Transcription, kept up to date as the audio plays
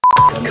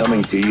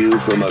Coming to you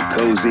from a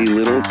cozy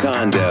little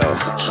condo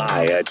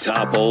high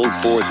atop Old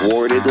Fourth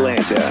Ward,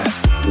 Atlanta.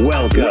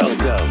 Welcome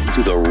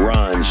to The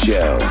Ron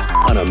Show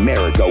on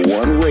America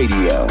One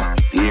Radio.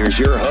 Here's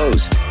your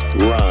host,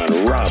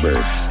 Ron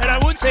Roberts. And I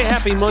would say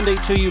happy Monday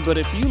to you, but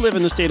if you live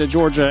in the state of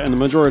Georgia, and the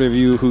majority of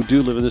you who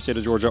do live in the state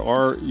of Georgia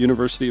are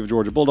University of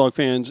Georgia Bulldog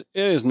fans,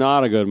 it is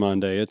not a good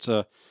Monday. It's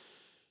a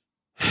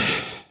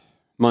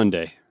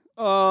Monday.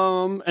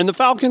 And the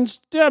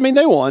Falcons, yeah, I mean,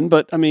 they won,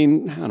 but I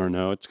mean, I don't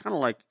know. It's kind of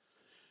like,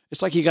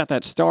 it's like you got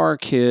that star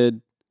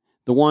kid,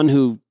 the one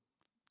who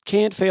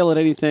can't fail at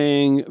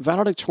anything,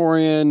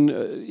 valedictorian,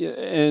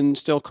 and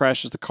still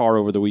crashes the car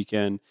over the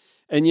weekend.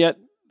 And yet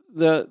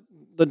the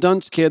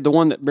dunce kid, the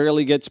one that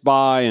barely gets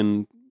by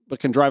but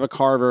can drive a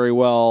car very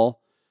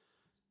well,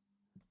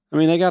 I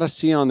mean, they got a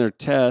C on their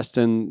test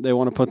and they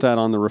want to put that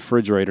on the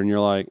refrigerator. And you're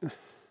like,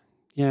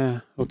 yeah,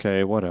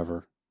 okay,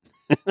 whatever.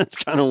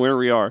 That's kind of where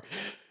we are.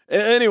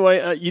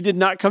 Anyway, you did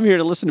not come here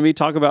to listen to me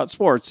talk about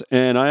sports,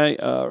 and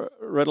I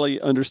readily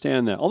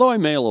understand that. Although I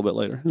may a little bit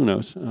later. Who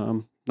knows?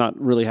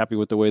 Not really happy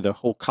with the way the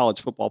whole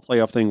college football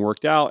playoff thing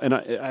worked out, and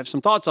I have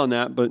some thoughts on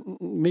that, but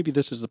maybe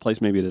this is the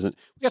place, maybe it isn't.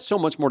 We got so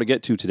much more to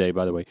get to today,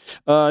 by the way.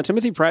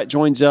 Timothy Pratt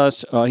joins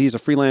us. He's a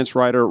freelance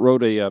writer,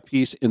 wrote a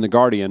piece in The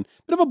Guardian.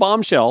 Bit of a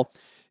bombshell.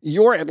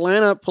 Your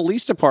Atlanta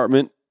Police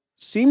Department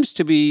seems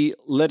to be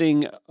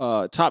letting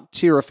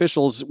top-tier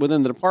officials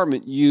within the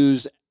department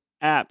use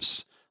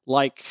apps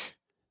like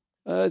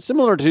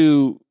similar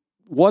to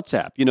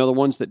WhatsApp, you know, the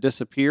ones that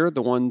disappear,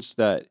 the ones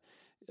that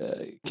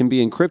can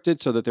be encrypted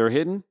so that they're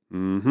hidden.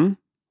 Mm-hmm.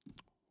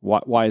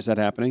 Why is that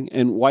happening?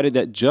 And why did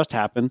that just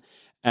happen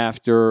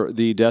after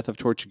the death of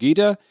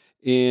Tortuguita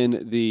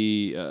in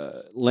the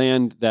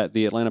land that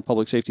the Atlanta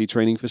Public Safety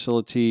Training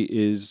Facility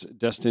is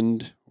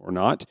destined or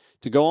not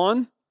to go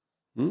on?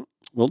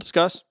 We'll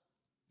discuss.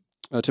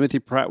 Timothy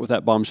Pratt with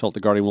that bombshell at The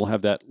Guardian. We'll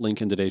have that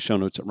link in today's show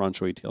notes at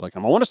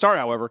ronshowatl.com. I want to start,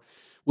 however,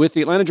 with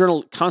the Atlanta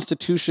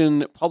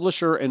Journal-Constitution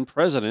publisher and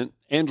president,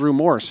 Andrew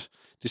Morse,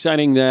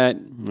 deciding that,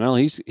 well,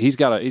 he's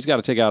got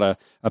to take out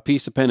a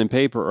piece of pen and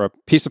paper, or a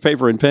piece of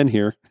paper and pen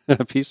here,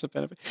 a piece of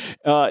pen and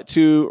paper,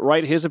 to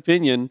write his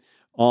opinion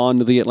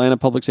on the Atlanta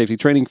Public Safety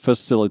Training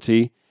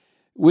Facility,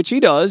 which he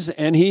does,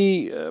 and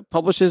he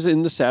publishes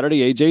in the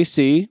Saturday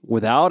AJC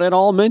without at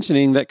all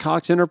mentioning that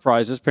Cox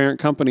Enterprises, parent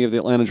company of the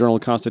Atlanta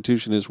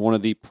Journal-Constitution, is one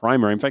of the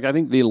primary, in fact, I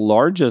think the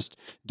largest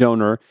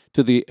donor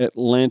to the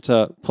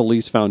Atlanta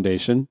Police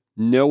Foundation.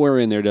 Nowhere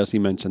in there does he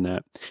mention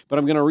that. But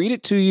I'm going to read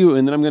it to you,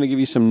 and then I'm going to give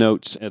you some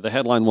notes. The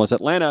headline was,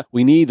 Atlanta,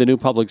 we need the new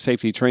Public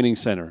Safety Training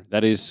Center.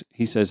 That is,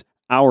 he says,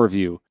 our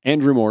view.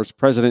 Andrew Morse,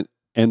 president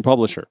and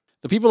publisher.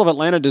 The people of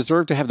Atlanta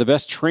deserve to have the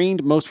best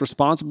trained, most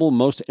responsible,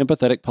 most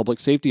empathetic public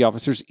safety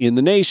officers in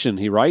the nation,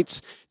 he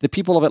writes. The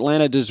people of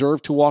Atlanta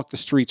deserve to walk the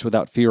streets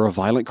without fear of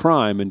violent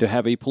crime and to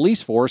have a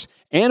police force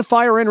and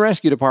fire and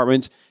rescue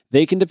departments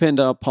they can depend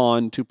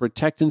upon to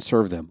protect and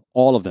serve them,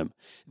 all of them.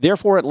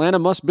 Therefore, Atlanta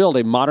must build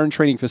a modern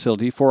training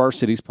facility for our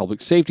city's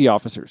public safety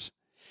officers.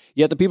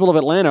 Yet the people of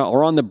Atlanta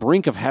are on the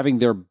brink of having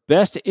their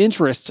best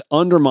interests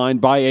undermined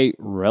by a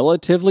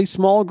relatively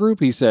small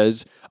group, he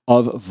says,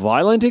 of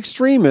violent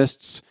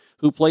extremists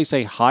who place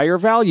a higher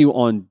value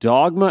on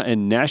dogma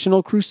and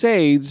national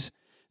crusades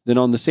than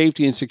on the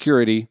safety and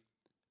security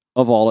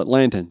of all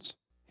Atlantans.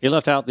 He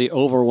left out the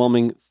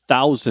overwhelming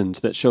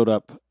thousands that showed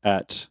up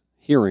at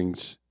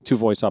hearings to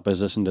voice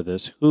opposition to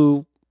this,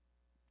 who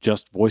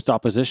just voiced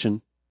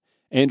opposition.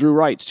 Andrew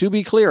writes, to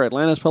be clear,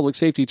 Atlanta's Public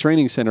Safety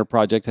Training Center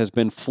project has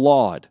been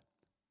flawed,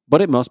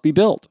 but it must be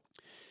built.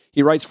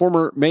 He writes,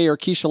 former Mayor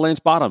Keisha Lance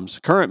Bottoms,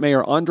 current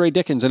Mayor Andre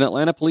Dickens, and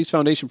Atlanta Police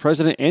Foundation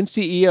President and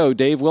CEO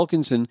Dave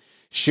Wilkinson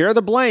share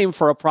the blame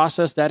for a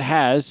process that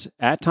has,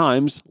 at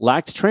times,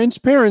 lacked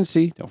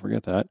transparency, don't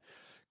forget that,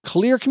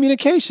 clear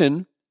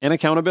communication, and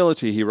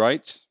accountability, he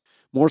writes.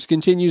 Morse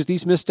continues,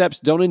 these missteps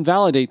don't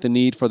invalidate the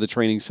need for the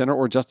training center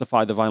or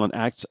justify the violent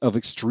acts of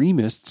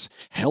extremists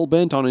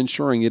hell-bent on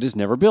ensuring it is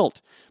never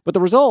built. But the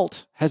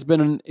result has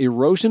been an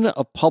erosion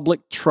of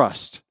public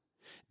trust.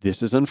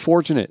 This is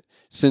unfortunate,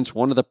 since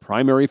one of the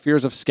primary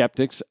fears of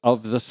skeptics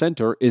of the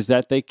center is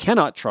that they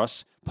cannot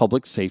trust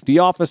public safety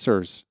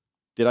officers.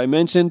 Did I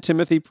mention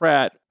Timothy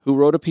Pratt, who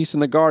wrote a piece in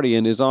The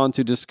Guardian, is on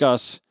to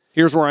discuss.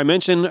 Here's where I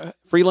mention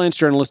freelance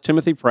journalist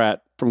Timothy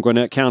Pratt from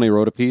Gwinnett County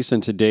wrote a piece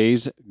in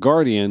today's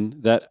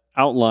Guardian that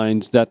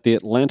outlines that the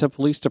Atlanta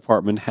Police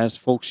Department has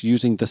folks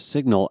using the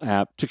Signal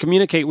app to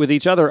communicate with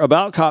each other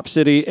about Cop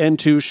City and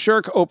to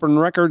shirk open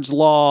records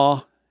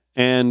law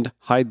and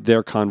hide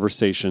their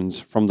conversations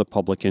from the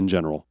public in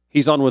general.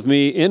 He's on with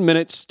me in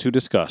minutes to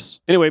discuss.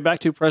 Anyway, back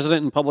to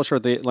president and publisher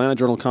of the Atlanta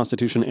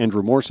Journal-Constitution,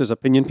 Andrew Morse's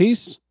opinion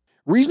piece.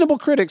 Reasonable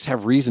critics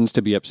have reasons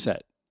to be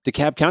upset.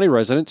 DeKalb County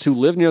residents who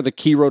live near the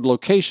Key Road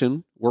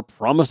location were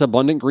promised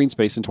abundant green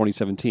space in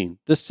 2017.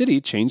 The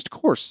city changed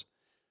course.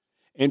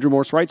 Andrew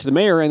Morse writes, the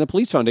mayor and the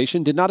police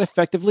foundation did not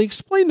effectively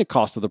explain the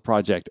cost of the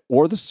project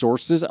or the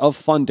sources of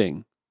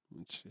funding,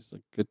 which is a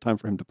good time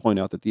for him to point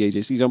out that the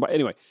AJC is owned by.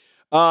 Anyway,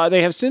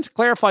 They have since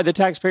clarified the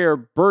taxpayer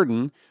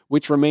burden,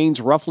 which remains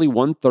roughly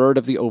 1/3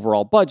 of the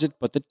overall budget,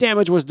 but the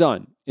damage was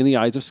done in the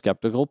eyes of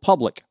skeptical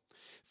public.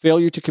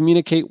 Failure to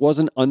communicate was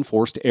an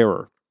unforced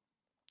error.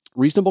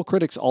 Reasonable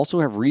critics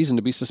also have reason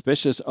to be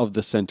suspicious of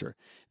the center.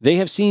 They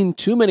have seen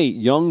too many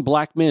young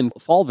black men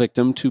fall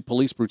victim to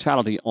police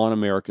brutality on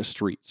America's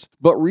streets.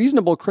 But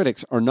reasonable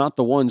critics are not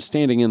the ones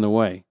standing in the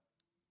way.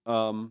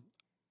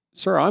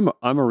 Sir, I'm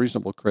a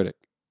reasonable critic.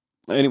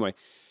 Anyway,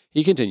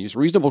 he continues,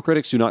 reasonable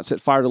critics do not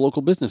set fire to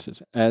local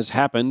businesses, as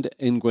happened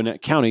in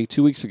Gwinnett County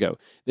 2 weeks ago.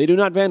 They do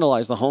not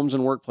vandalize the homes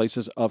and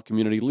workplaces of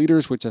community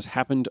leaders, which has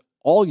happened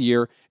all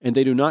year, and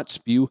they do not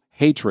spew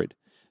hatred.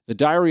 The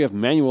diary of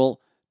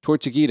Manuel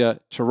Tortuguita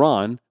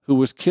Tehran, who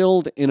was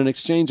killed in an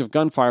exchange of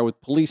gunfire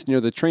with police near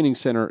the training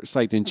center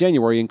site in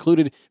January,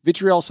 included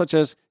vitriol such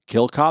as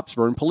kill cops,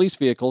 burn police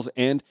vehicles,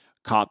 and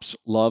cops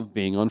love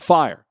being on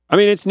fire. I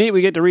mean, it's neat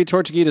we get to read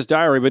Tortuguita's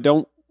diary, but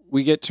don't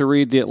we get to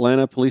read the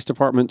Atlanta Police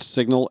Department's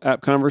Signal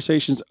app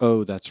conversations?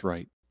 Oh, that's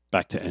right.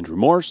 Back to Andrew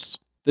Morse.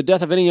 The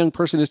death of any young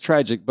person is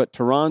tragic, but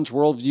Tehran's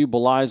worldview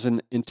belies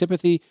an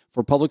antipathy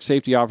for public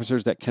safety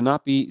officers that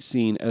cannot be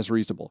seen as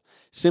reasonable.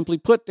 Simply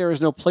put, there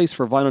is no place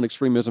for violent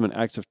extremism and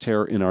acts of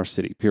terror in our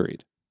city,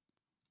 period.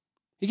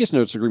 He gets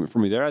no disagreement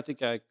from me there. I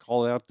think I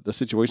called out the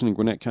situation in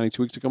Gwinnett County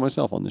 2 weeks ago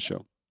myself on this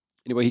show.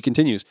 Anyway, he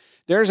continues.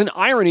 There is an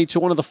irony to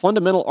one of the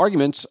fundamental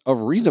arguments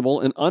of reasonable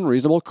and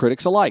unreasonable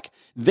critics alike.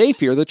 They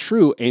fear the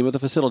true aim of the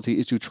facility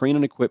is to train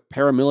and equip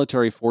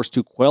paramilitary force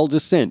to quell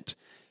dissent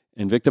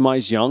and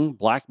victimize young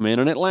black men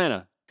in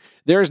Atlanta.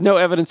 There is no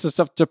evidence of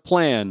such a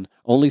plan,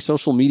 only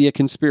social media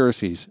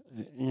conspiracies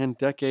and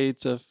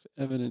decades of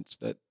evidence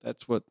that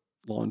that's what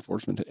law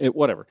enforcement,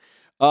 whatever.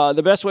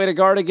 The best way to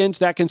guard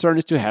against that concern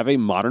is to have a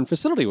modern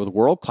facility with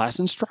world-class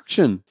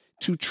instruction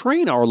to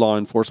train our law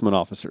enforcement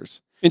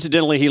officers.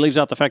 Incidentally, he leaves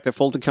out the fact that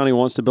Fulton County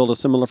wants to build a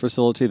similar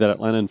facility, that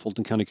Atlanta and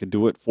Fulton County could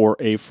do it for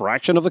a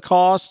fraction of the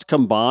cost,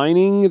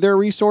 combining their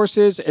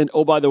resources. And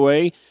oh, by the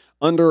way,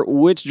 under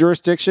which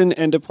jurisdiction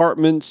and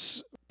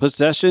department's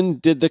possession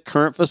did the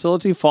current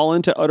facility fall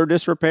into utter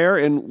disrepair,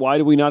 and why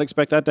do we not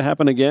expect that to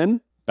happen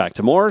again? Back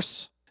to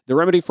Morse. The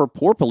remedy for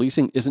poor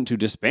policing isn't to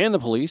disband the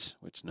police,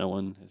 which no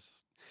one has,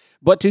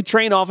 but to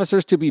train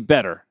officers to be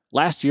better.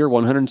 Last year,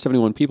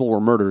 171 people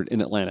were murdered in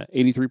Atlanta,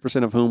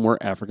 83% of whom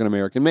were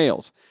African-American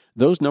males.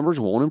 Those numbers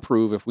won't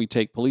improve if we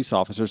take police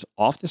officers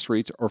off the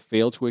streets or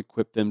fail to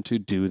equip them to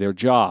do their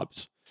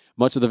jobs.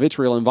 Much of the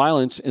vitriol and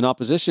violence in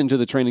opposition to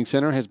the training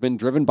center has been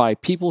driven by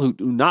people who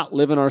do not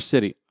live in our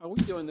city. Are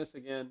we doing this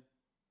again?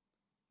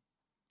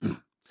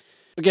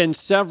 Again,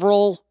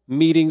 several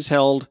meetings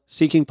held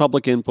seeking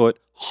public input,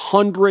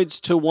 hundreds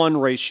to one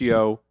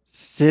ratio,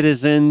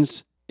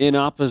 citizens in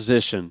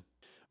opposition.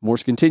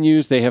 Morse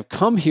continues, they have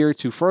come here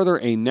to further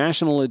a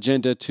national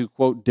agenda to,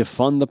 quote,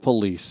 defund the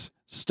police.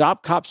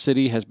 Stop Cop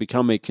City has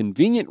become a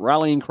convenient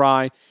rallying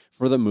cry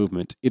for the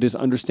movement. It is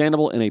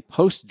understandable in a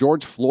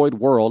post-George Floyd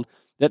world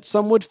that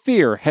some would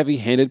fear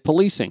heavy-handed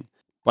policing.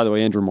 By the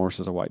way, Andrew Morse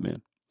is a white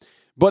man.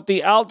 But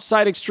the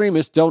outside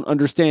extremists don't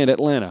understand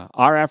Atlanta.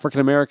 Our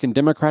African-American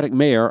Democratic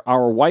mayor,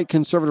 our white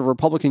conservative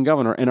Republican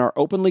governor, and our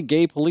openly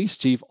gay police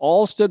chief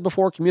all stood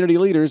before community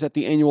leaders at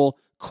the annual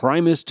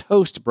Crime is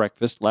Toast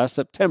breakfast last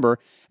September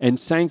and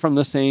sang from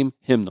the same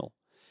hymnal.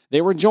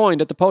 They were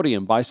joined at the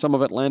podium by some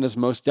of Atlanta's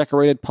most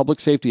decorated public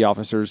safety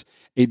officers,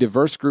 a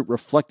diverse group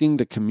reflecting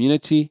the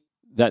community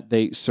that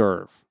they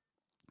serve.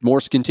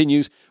 Morse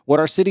continues, what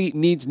our city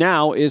needs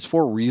now is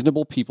for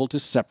reasonable people to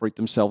separate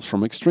themselves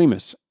from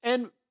extremists.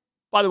 And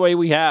by the way,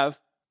 we have,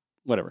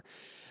 whatever.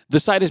 The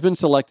site has been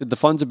selected, the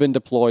funds have been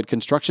deployed,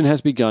 construction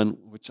has begun,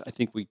 which I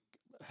think we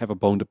have a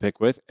bone to pick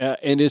with,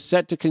 and is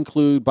set to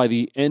conclude by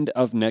the end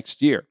of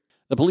next year.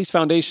 The Police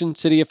Foundation,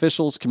 city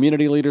officials,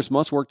 community leaders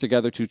must work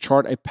together to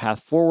chart a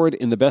path forward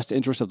in the best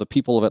interest of the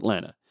people of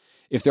Atlanta.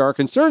 If there are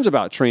concerns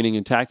about training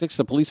and tactics,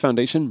 the Police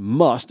Foundation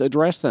must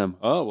address them.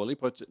 Oh, well, he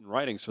puts it in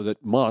writing, so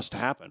that must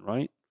happen,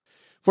 right?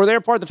 For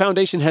their part, the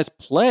foundation has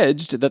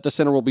pledged that the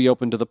center will be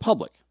open to the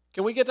public.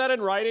 Can we get that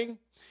in writing?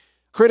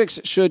 Critics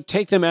should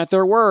take them at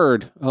their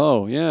word.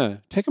 Oh, yeah.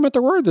 Take them at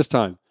their word this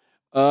time.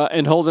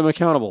 And hold them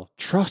accountable.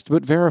 Trust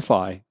but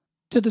verify.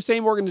 To the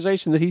same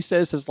organization that he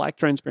says has lacked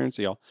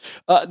transparency.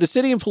 The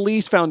City and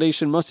Police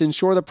Foundation must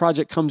ensure the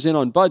project comes in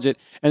on budget,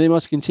 and they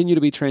must continue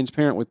to be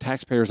transparent with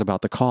taxpayers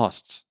about the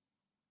costs. ...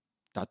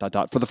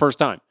 For the first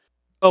time.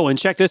 Oh, and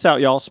check this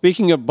out, y'all.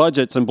 Speaking of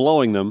budgets and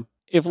blowing them,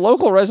 if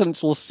local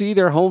residents will see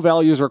their home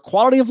values or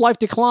quality of life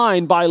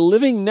decline by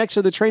living next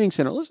to the training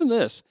center, listen to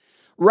this.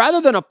 Rather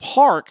than a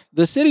park,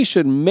 the city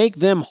should make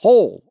them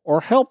whole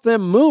or help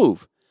them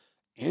move.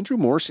 Andrew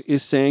Morse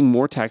is saying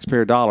more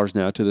taxpayer dollars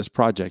now to this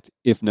project,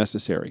 if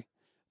necessary.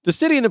 The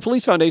city and the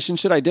Police Foundation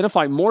should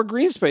identify more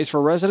green space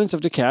for residents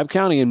of DeKalb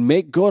County and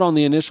make good on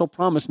the initial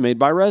promise made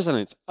by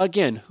residents.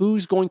 Again,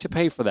 who's going to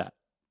pay for that?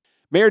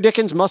 Mayor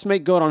Dickens must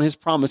make good on his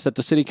promise that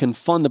the city can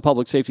fund the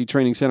Public Safety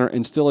Training Center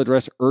and still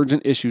address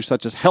urgent issues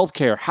such as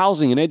healthcare,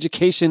 housing, and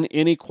education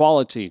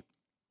inequality.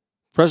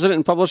 President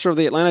and publisher of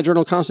the Atlanta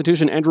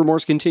Journal-Constitution, Andrew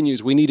Morse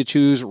continues, we need to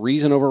choose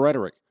reason over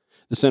rhetoric.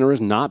 The center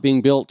is not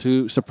being built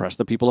to suppress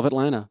the people of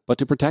Atlanta, but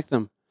to protect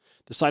them.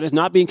 The site is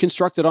not being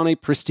constructed on a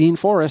pristine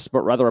forest,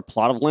 but rather a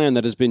plot of land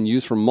that has been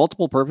used for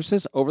multiple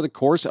purposes over the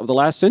course of the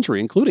last century,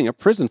 including a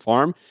prison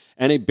farm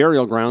and a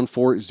burial ground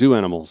for zoo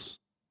animals.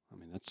 I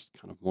mean, that's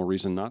kind of more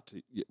reason not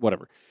to,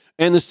 whatever.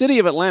 And the city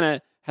of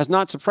Atlanta has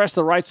not suppressed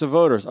the rights of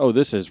voters. Oh,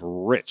 this is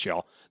rich,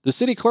 y'all. The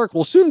city clerk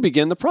will soon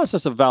begin the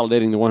process of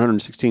validating the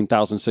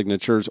 116,000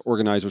 signatures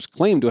organizers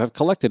claim to have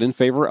collected in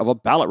favor of a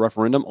ballot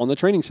referendum on the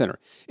training center.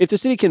 If the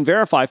city can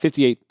verify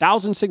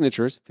 58,000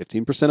 signatures,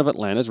 15% of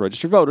Atlanta's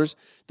registered voters,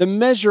 the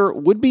measure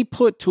would be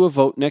put to a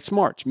vote next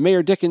March.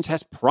 Mayor Dickens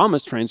has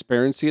promised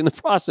transparency in the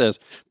process,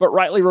 but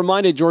rightly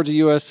reminded Georgia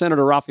U.S.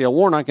 Senator Raphael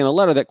Warnock in a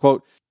letter that,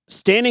 quote,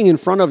 standing in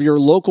front of your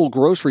local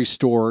grocery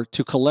store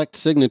to collect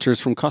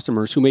signatures from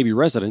customers who may be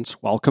residents,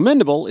 while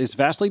commendable, is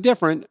vastly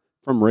different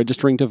from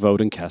registering to vote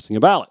and casting a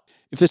ballot.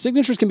 If the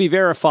signatures can be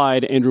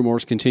verified, Andrew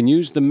Morse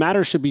continues, the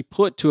matter should be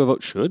put to a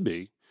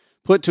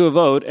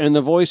vote, and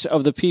the voice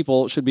of the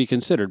people should be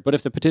considered. But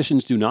if the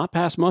petitions do not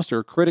pass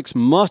muster, critics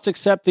must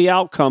accept the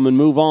outcome and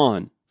move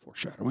on.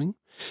 Foreshadowing.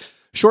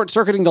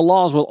 Short-circuiting the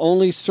laws will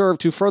only serve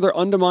to further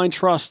undermine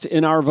trust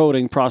in our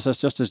voting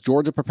process, just as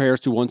Georgia prepares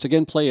to once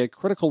again play a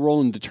critical role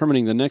in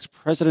determining the next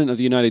president of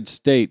the United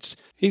States.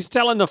 He's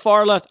telling the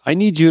far left, I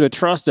need you to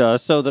trust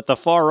us so that the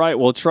far right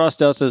will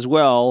trust us as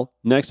well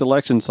next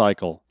election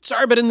cycle.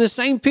 Sorry, but in the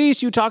same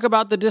piece, you talk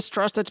about the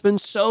distrust that's been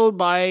sowed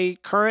by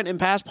current and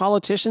past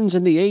politicians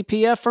in the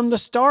APF from the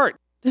start.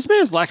 This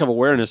man's lack of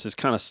awareness is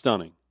kind of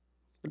stunning.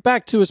 But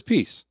back to his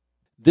piece.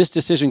 This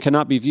decision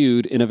cannot be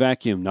viewed in a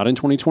vacuum, not in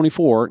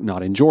 2024,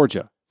 not in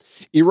Georgia.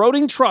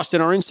 Eroding trust in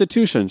our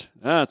institutions,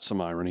 that's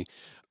some irony,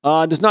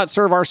 does not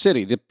serve our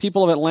city. The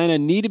people of Atlanta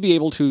need to be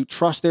able to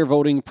trust their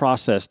voting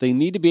process. They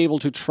need to be able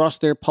to trust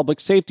their public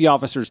safety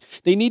officers.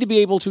 They need to be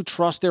able to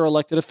trust their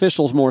elected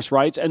officials, Morse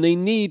writes, and they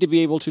need to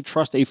be able to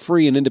trust a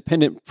free and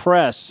independent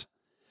press.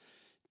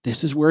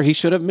 This is where he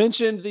should have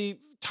mentioned the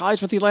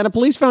ties with the Atlanta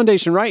Police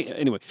Foundation, right?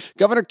 Anyway,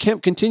 Governor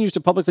Kemp continues to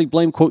publicly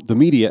blame, quote, the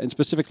media, and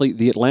specifically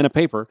the Atlanta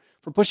paper,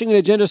 for pushing an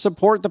agenda to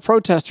support the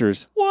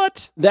protesters.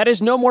 What? That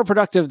is no more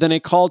productive than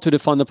a call to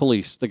defund the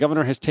police. The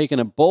governor has taken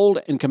a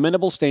bold and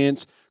commendable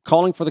stance,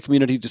 calling for the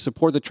community to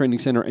support the training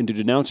center and to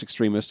denounce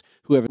extremists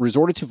who have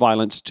resorted to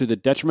violence to the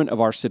detriment of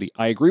our city.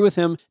 I agree with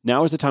him.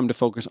 Now is the time to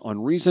focus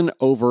on reason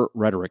over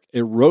rhetoric.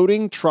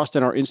 Eroding trust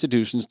in our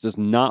institutions does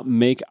not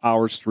make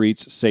our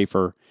streets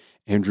safer.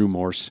 Andrew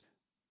Morse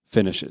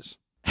finishes.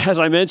 As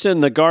I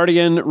mentioned, The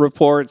Guardian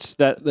reports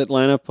that the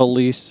Atlanta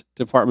Police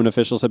Department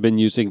officials have been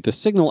using the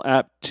Signal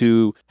app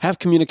to have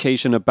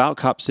communication about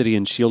Cop City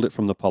and shield it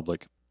from the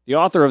public. The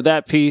author of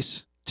that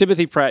piece,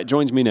 Timothy Pratt,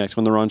 joins me next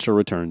when The Ron Show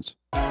returns.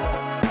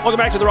 Welcome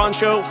back to The Ron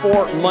Show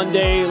for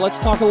Monday. Let's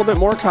talk a little bit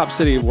more Cop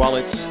City while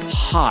it's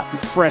hot and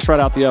fresh right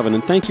out the oven.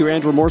 And thank you,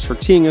 Andrew Morse, for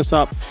teeing us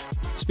up.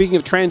 Speaking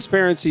of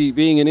transparency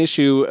being an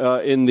issue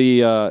in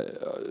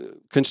the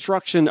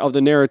construction of the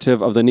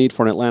narrative of the need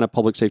for an Atlanta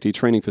public safety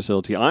training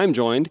facility, I'm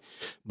joined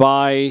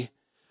by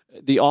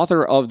the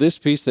author of this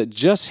piece that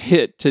just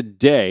hit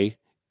today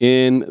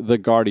in The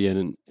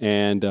Guardian.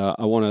 And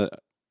I want to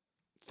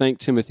thank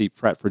Timothy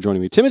Pratt for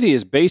joining me. Timothy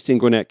is based in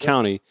Gwinnett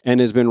County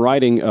and has been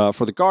writing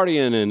for The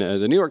Guardian and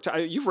the New York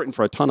Times. You've written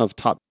for a ton of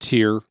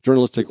top-tier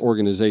journalistic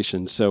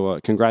organizations.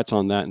 So congrats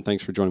on that, and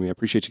thanks for joining me. I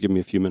appreciate you giving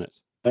me a few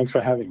minutes. Thanks for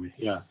having me.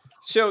 Yeah.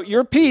 So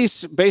your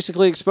piece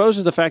basically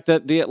exposes the fact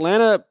that the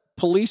Atlanta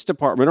Police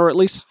Department, or at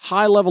least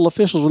high-level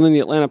officials within the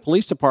Atlanta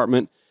Police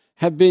Department,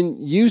 have been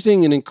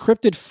using an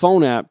encrypted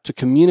phone app to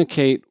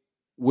communicate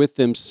with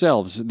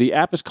themselves. The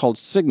app is called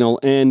Signal,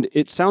 and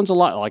it sounds a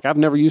lot like, I've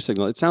never used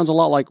Signal. It sounds a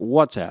lot like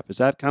WhatsApp. Is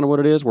that kind of what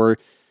it is, where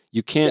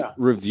you can't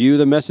review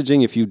the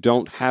messaging if you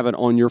don't have it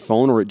on your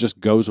phone, or it just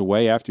goes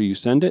away after you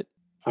send it?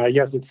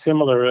 Yes, it's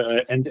similar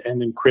and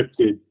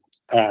encrypted,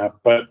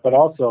 but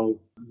also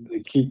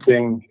the key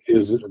thing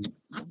is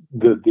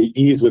the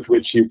ease with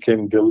which you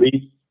can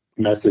delete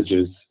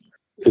messages.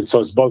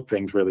 So it's both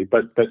things, really.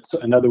 But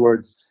in other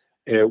words,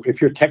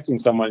 if you're texting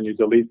someone, you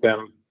delete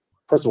them.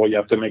 First of all, you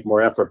have to make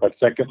more effort. But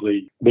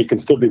secondly, they can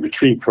still be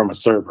retrieved from a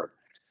server.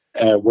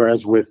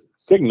 Whereas with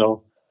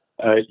Signal,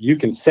 you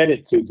can set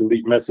it to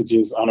delete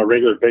messages on a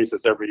regular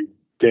basis every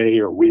day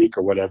or week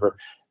or whatever.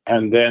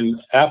 And then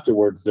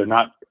afterwards, they're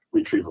not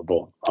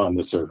retrievable on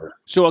the server.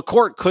 So a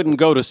court couldn't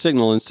go to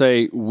Signal and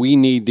say, we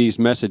need these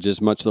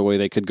messages, much the way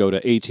they could go to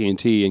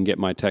AT&T and get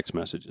my text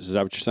messages. Is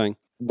that what you're saying?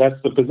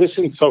 That's the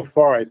position so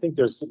far. I think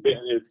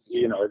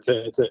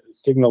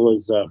Signal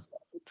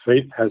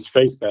has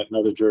faced that in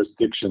other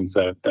jurisdictions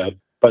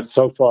but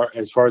so far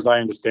as I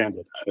understand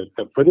it,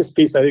 for this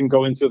piece, I didn't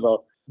go into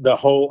the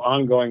whole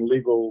ongoing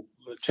legal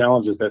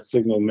challenges that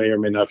Signal may or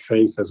may not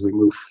face as we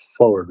move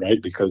forward,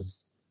 right?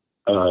 Because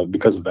of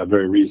that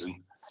very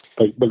reason.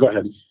 But go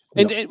ahead.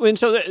 And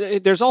so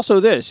there's also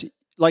this.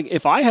 Like,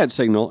 if I had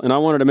Signal and I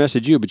wanted to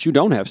message you, but you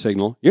don't have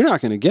Signal, you're not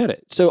going to get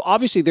it. So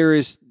obviously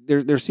there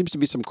seems to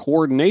be some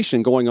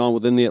coordination going on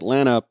within the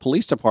Atlanta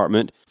Police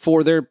Department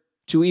for there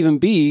to even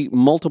be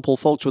multiple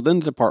folks within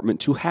the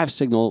department to have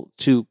Signal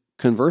to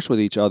converse with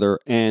each other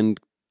and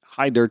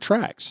hide their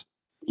tracks.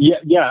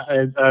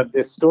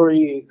 The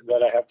story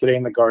that I have today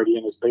in The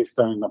Guardian is based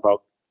on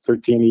about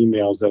 13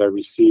 emails that I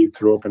received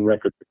through open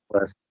record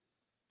requests.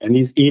 And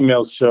these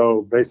emails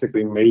show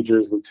basically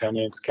majors,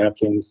 lieutenants,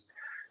 captains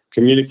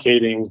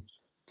communicating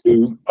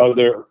to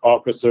other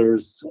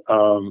officers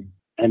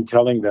and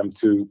telling them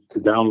to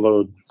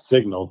download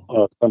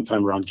Signal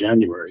sometime around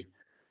January.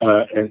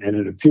 And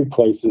in a few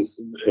places,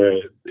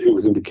 it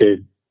was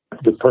indicated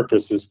the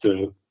purpose is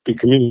to be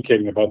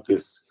communicating about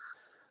this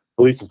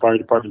police and fire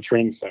department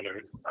training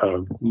center.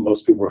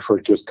 Most people refer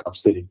to as Cop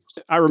City.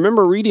 I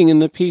remember reading in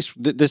the piece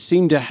that this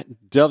seemed to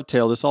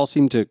dovetail, this all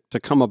seemed to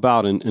come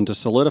about and to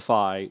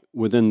solidify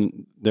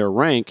within their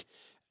rank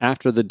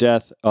after the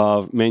death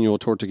of Manuel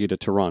Tortuguita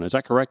Terán. Is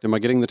that correct? Am I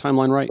getting the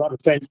timeline right?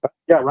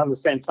 Around the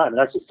same time.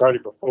 It actually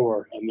started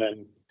before. And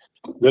then,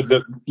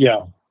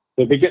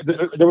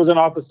 there was an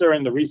officer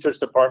in the research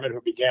department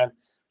who began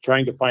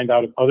trying to find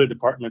out if other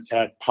departments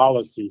had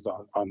policies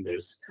on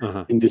this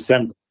in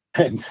December.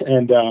 And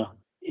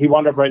he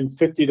wound up writing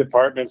 50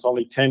 departments,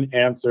 only 10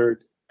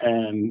 answered,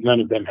 and none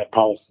of them had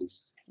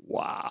policies.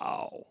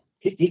 Wow.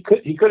 He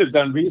could have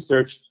done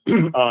research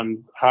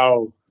on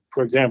how,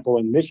 for example,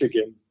 in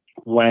Michigan,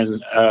 when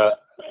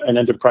an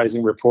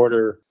enterprising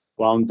reporter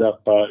wound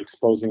up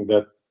exposing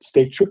that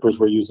state troopers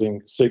were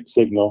using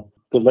Signal,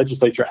 the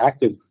legislature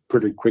acted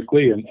pretty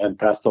quickly and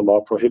passed a law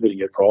prohibiting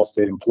it for all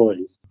state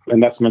employees.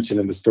 And that's mentioned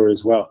in the story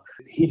as well.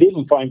 He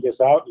didn't find this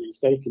out. He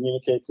said he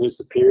communicated to his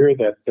superior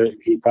that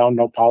he found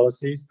no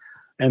policies.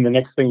 And the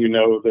next thing you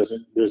know, there's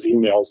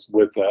emails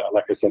with,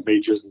 like I said,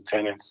 majors,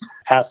 lieutenants,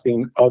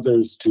 asking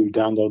others to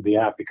download the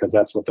app because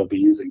that's what they'll be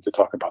using to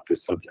talk about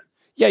this subject.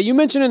 Yeah, you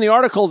mentioned in the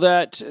article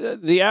that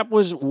the app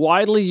was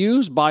widely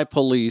used by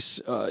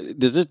police.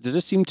 Does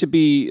this seem to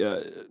be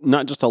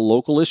not just a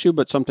local issue,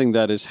 but something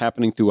that is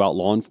happening throughout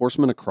law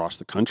enforcement across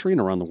the country and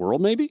around the world,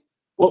 maybe?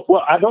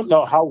 Well, I don't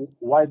know how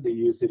widely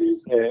used it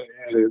is.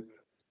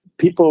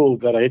 People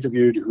that I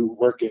interviewed who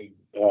work in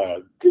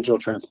digital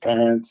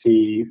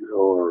transparency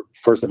or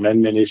First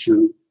Amendment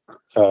issue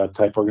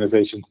type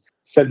organizations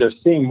said they're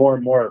seeing more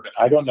and more of it.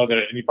 I don't know that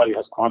anybody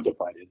has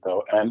quantified it,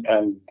 though.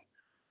 And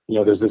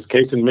there's this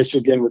case in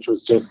Michigan, which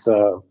was just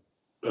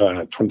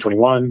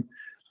 2021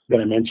 that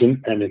I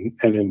mentioned, and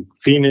in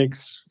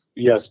Phoenix,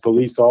 yes,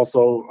 police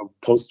also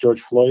post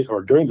George Floyd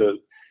or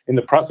in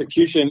the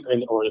prosecution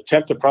or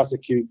attempt to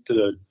prosecute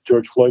the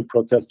George Floyd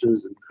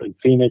protesters in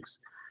Phoenix,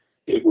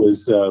 it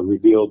was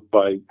revealed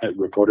by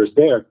reporters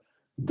there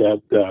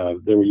that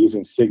they were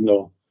using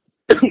Signal.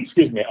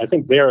 Excuse me. I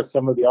think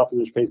some of the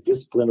officers faced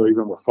discipline or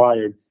even were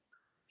fired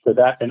for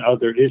that and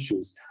other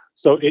issues.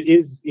 So it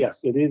is,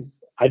 yes, it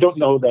is. I don't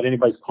know that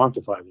anybody's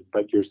quantified it,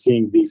 but you're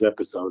seeing these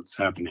episodes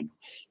happening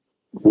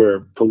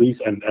where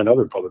police and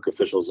other public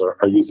officials are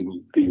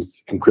using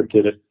these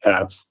encrypted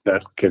apps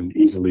that can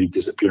easily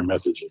disappear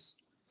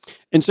messages.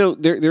 And so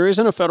there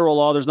isn't a federal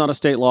law, there's not a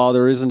state law,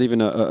 there isn't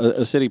even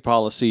a city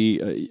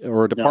policy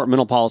or a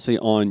departmental policy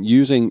on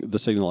using the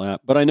Signal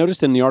app. But I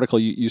noticed in the article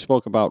you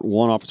spoke about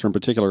one officer in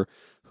particular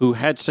who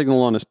had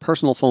Signal on his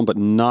personal phone, but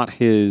not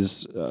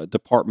his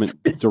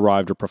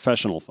department-derived or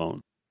professional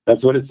phone.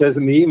 That's what it says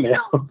in the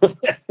email.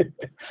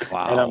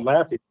 Wow. And I'm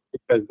laughing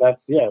because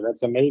that's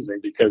amazing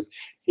because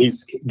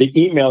the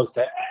emails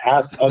to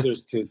ask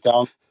others to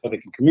download so they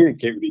can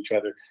communicate with each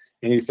other.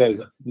 And he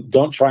says,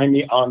 don't try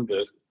me on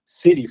the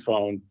city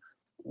phone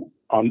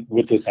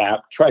with this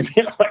app, try me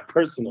on my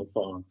personal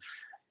phone.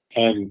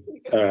 And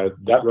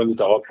that runs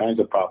into all kinds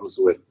of problems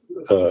with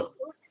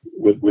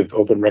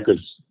open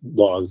records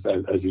laws,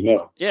 as you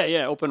know.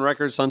 Yeah, open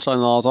records, sunshine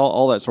laws,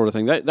 all that sort of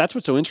thing. That's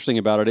what's so interesting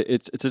about it.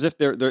 It's as if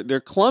they're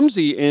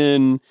clumsy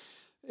in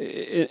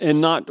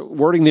not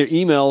wording their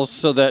emails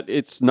so that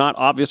it's not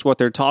obvious what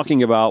they're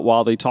talking about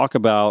while they talk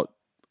about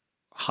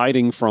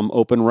hiding from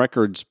open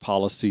records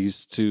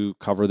policies to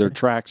cover their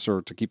tracks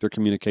or to keep their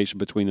communication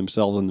between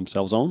themselves and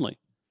themselves only.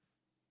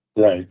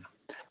 Right.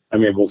 I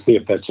mean, we'll see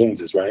if that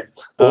changes, right?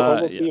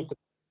 We'll see if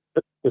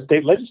the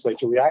state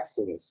legislature reacts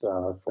to this.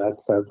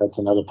 That's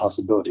another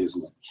possibility,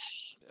 isn't it?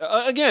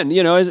 Again,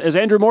 as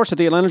Andrew Morse at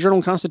the Atlanta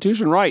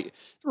Journal-Constitution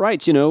writes,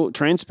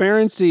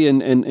 transparency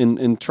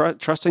and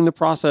trusting the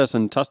process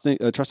and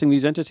trusting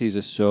these entities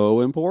is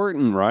so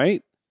important,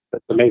 right?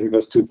 It's amazing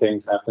those two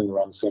things happen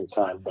around the same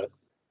time. But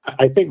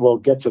I think we'll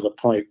get to the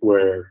point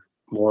where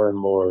more and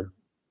more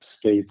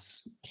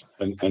states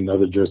and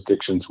other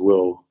jurisdictions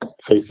will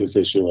face this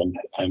issue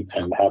and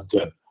have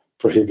to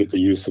prohibit the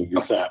use of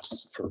these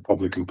apps for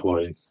public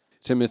employees.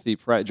 Timothy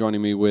Pratt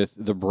joining me with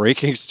the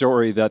breaking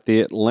story that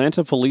the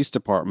Atlanta Police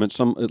Department,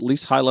 some at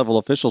least high-level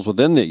officials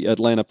within the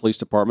Atlanta Police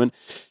Department,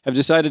 have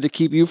decided to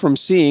keep you from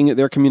seeing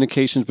their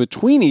communications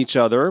between each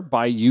other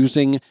by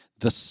using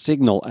the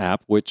Signal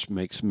app, which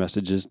makes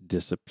messages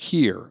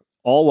disappear.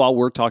 all while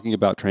we're talking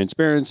about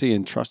transparency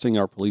and trusting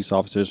our police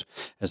officers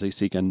as they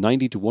seek a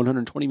 $90 to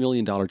 $120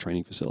 million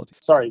training facility.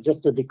 Sorry,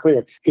 just to be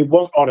clear, it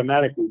won't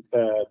automatically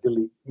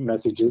delete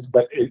messages,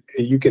 but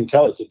you can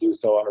tell it to do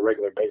so on a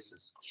regular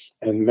basis.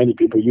 And many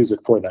people use it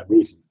for that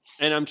reason.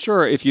 And I'm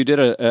sure if you did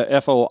a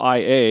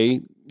FOIA,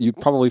 you'd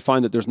probably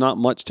find that there's not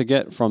much to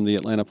get from the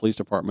Atlanta Police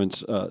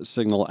Department's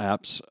Signal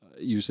apps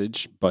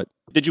usage. But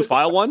did you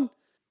file one?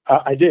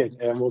 I did,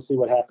 and we'll see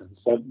what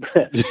happens.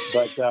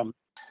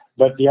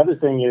 But the other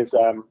thing is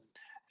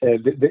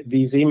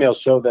these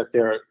emails show that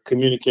they're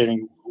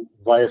communicating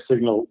via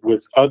Signal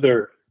with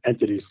other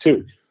entities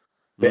too.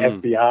 The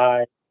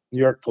FBI, New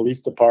York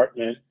Police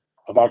Department,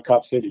 about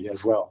Cop City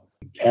as well,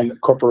 and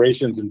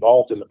corporations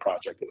involved in the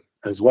project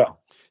as well.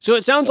 So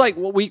it sounds like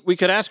we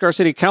could ask our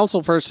city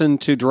council person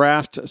to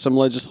draft some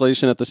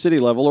legislation at the city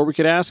level, or we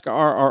could ask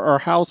our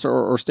House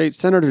or state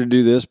senator to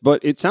do this. But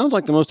it sounds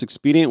like the most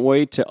expedient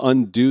way to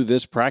undo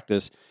this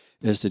practice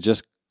is to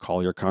just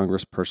call your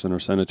congressperson or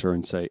senator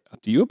and say,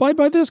 do you abide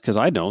by this? Because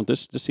I don't.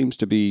 This seems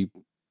to be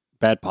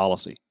bad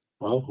policy.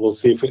 Well, we'll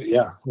see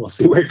we'll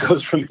see where it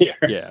goes from here.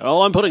 Yeah.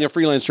 Well, I'm putting a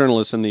freelance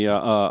journalist in the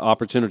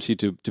opportunity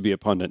to be a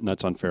pundit, and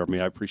that's unfair of me.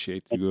 I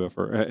appreciate you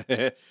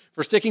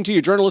for sticking to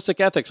your journalistic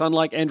ethics,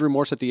 unlike Andrew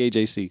Morse at the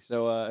AJC.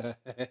 So,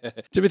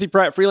 Timothy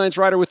Pratt, freelance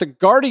writer with The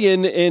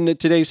Guardian, in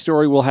today's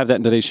story. We'll have that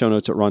in today's show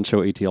notes at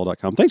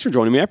ronshowatl.com. Thanks for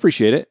joining me. I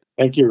appreciate it.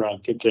 Thank you,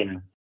 Ron. Take care,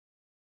 man.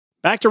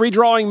 Back to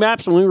redrawing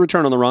maps when we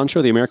return on The Ron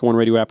Show, the American One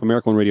Radio app,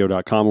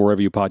 AmericanOneRadio.com, or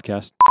wherever you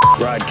podcast.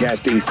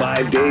 Broadcasting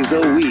 5 days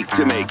a week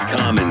to make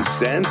common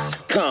sense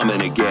common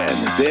again.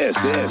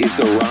 This is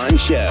The Ron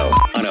Show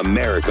on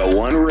America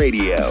One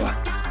Radio.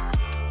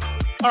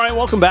 All right,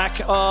 welcome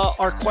back.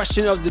 Our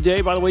question of the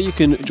day, by the way, you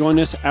can join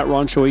us at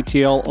Ron Show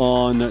ATL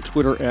on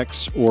Twitter,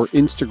 X, or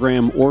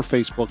Instagram, or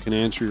Facebook, and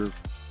answer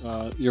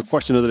your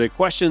question of the day.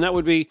 Question, that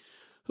would be,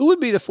 who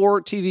would be the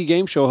 4 TV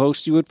game show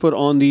hosts you would put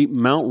on the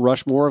Mount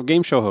Rushmore of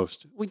game show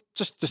hosts? We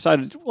just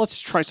decided, let's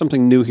try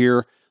something new here,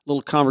 a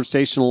little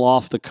conversational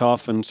off the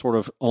cuff and sort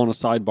of on a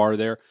sidebar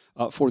there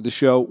for the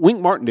show. Wink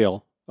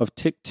Martindale of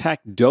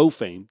Tic-Tac-Dough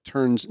fame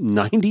turns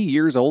 90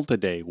 years old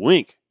today.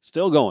 Wink,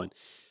 still going.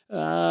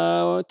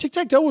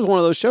 Tic-Tac-Dough was one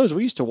of those shows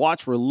we used to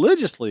watch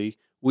religiously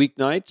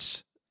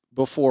weeknights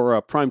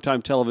before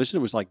primetime television.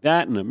 It was like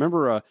that. And I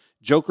remember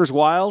Joker's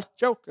Wild.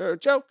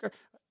 Joker.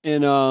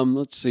 And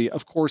let's see,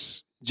 of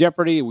course,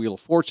 Jeopardy, Wheel of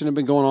Fortune have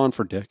been going on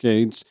for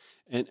decades.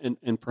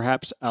 And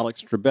perhaps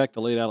Alex Trebek,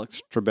 the late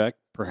Alex Trebek,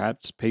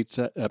 perhaps Pat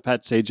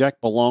Sajak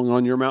belong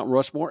on your Mount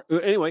Rushmore.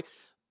 Anyway,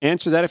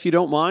 answer that if you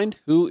don't mind.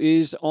 Who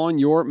is on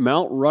your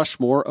Mount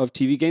Rushmore of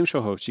TV game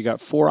show hosts? You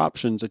got 4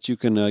 options that you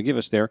can give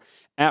us there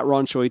at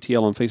Ron Show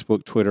ATL on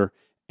Facebook, Twitter,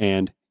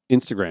 and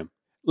Instagram.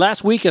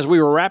 Last week, as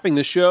we were wrapping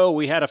the show,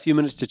 we had a few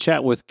minutes to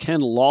chat with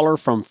Ken Lawler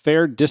from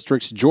Fair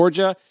Districts,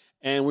 Georgia.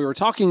 And we were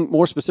talking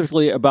more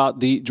specifically about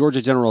the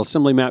Georgia General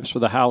Assembly maps for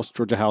the House,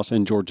 Georgia House,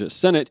 and Georgia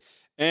Senate.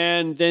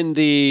 And then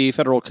the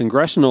federal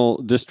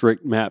congressional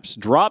district maps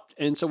dropped.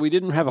 And so we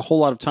didn't have a whole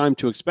lot of time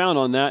to expound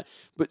on that.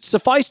 But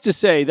suffice to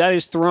say, that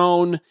has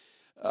thrown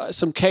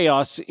some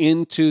chaos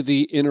into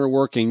the inner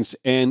workings.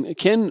 And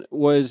Ken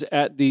was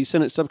at the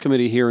Senate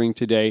subcommittee hearing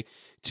today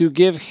to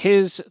give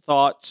his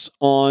thoughts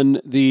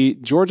on the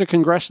Georgia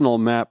congressional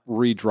map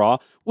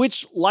redraw,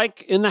 which,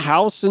 like in the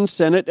House and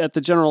Senate at the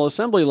General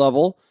Assembly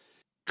level,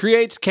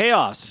 creates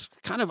chaos,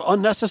 kind of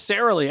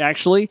unnecessarily,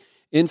 actually,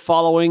 in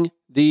following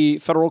the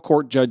federal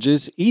court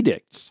judge's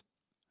edicts.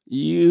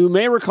 You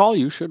may recall,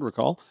 you should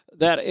recall,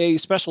 that a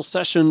special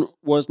session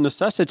was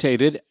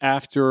necessitated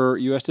after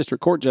U.S.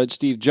 District Court Judge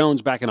Steve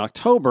Jones back in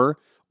October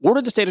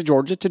ordered the state of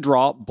Georgia to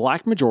draw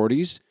black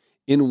majorities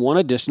in 1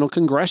 additional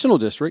congressional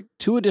district,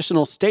 2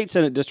 additional state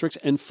Senate districts,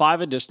 and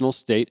 5 additional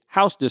state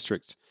House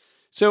districts.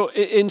 So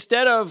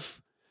instead of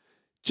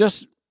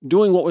just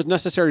doing what was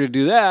necessary to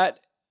do that,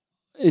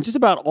 in just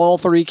about all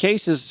 3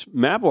 cases,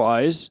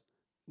 map-wise,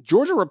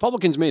 Georgia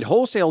Republicans made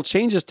wholesale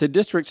changes to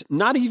districts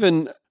not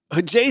even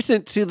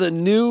adjacent to the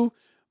new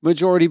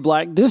majority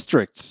black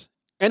districts.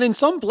 And in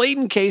some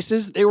blatant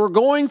cases, they were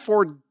going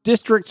for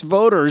districts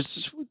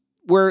voters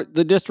where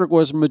the district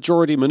was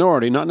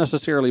majority-minority, not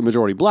necessarily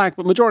majority black,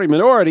 but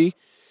majority-minority,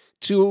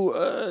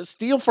 to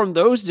steal from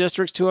those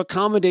districts to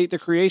accommodate the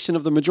creation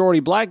of the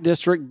majority black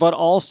district, but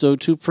also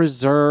to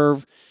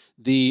preserve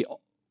the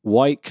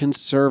white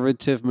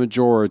conservative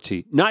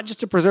majority. Not just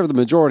to preserve the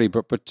majority,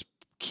 but to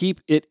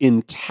keep it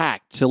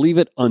intact, to leave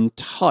it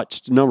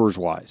untouched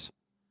numbers-wise.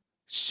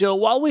 So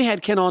while we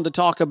had Ken on to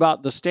talk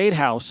about the state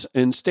house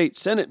and state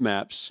senate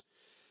maps,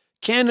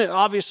 Ken,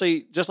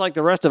 obviously, just like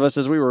the rest of us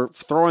as we were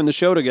throwing the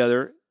show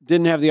together,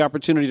 didn't have the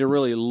opportunity to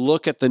really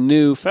look at the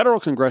new federal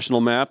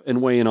congressional map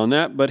and weigh in on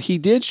that, but he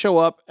did show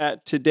up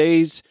at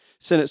today's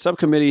Senate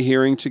subcommittee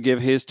hearing to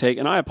give his take.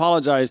 And I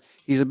apologize,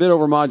 he's a bit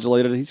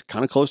overmodulated. He's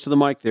kind of close to the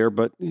mic there,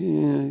 but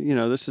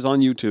this is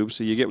on YouTube,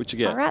 so you get what you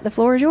get. All right, the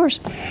floor is yours.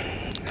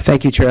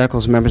 Thank you, Chair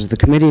Eccles, members of the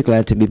committee.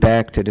 Glad to be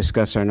back to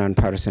discuss our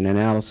nonpartisan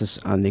analysis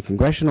on the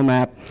congressional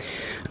map.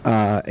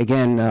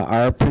 Again,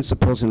 our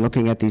principles in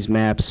looking at these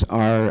maps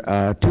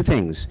are two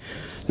things.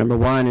 Number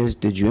one is,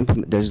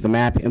 does the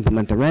map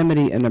implement the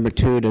remedy? And number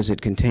two, does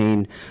it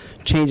contain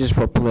changes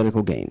for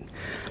political gain?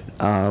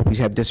 We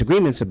have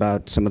disagreements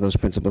about some of those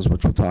principles,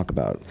 which we'll talk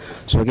about.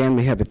 So again,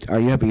 we have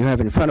you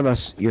have in front of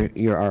us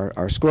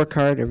our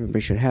scorecard. Everybody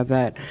should have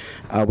that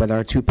with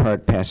our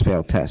two-part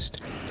pass-fail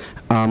test.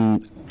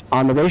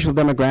 On the racial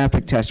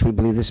demographic test, we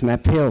believe this map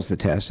fails the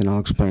test, and I'll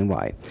explain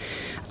why.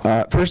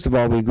 First of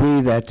all, we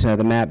agree that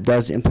the map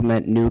does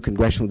implement new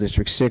Congressional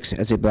District 6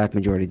 as a black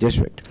majority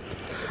district.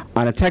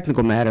 On a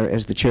technical matter,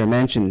 as the chair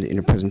mentioned in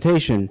her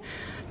presentation,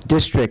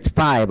 District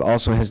 5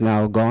 also has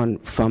now gone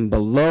from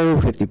below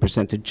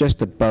 50% to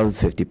just above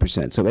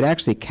 50%. So it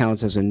actually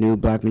counts as a new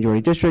black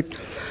majority district,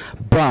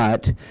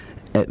 but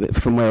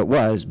from where it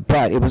was,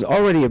 but it was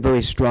already a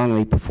very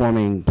strongly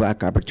performing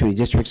black opportunity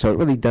district, so it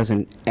really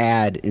doesn't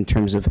add in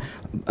terms of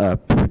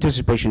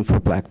participation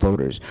for black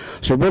voters.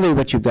 So really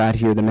what you've got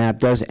here, the map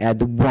does add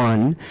the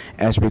 1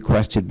 as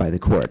requested by the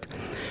court.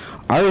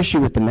 Our issue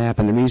with the map,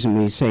 and the reason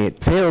we say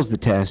it fails the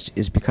test,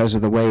 is because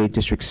of the way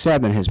District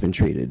 7 has been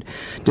treated.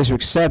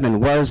 District 7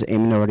 was a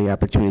minority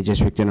opportunity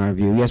district in our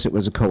view. Yes, it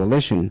was a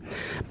coalition,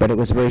 but it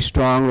was a very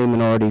strongly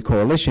minority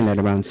coalition at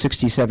around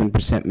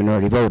 67%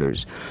 minority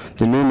voters.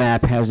 The new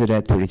map has it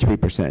at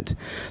 33%.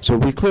 So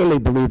we clearly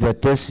believe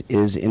that this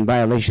is in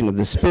violation of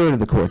the spirit of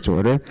the court's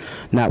order,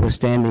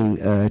 notwithstanding,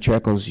 Chair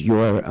Eccles,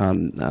 your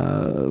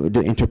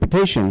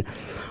interpretation.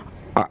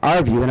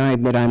 Our view, and I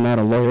admit I'm not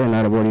a lawyer,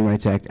 not a Voting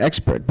Rights Act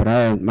expert, but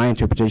my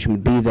interpretation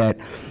would be that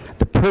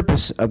the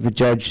purpose of the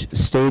judge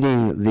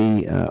stating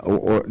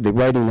the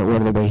writing the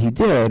order the way he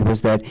did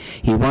was that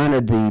he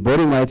wanted the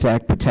Voting Rights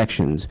Act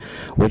protections,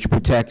 which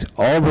protect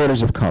all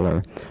voters of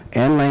color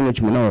and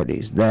language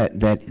minorities, that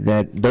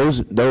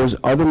those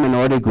other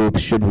minority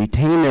groups should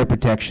retain their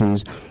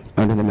protections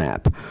under the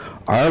map.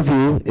 Our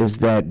view is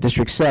that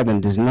District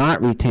 7 does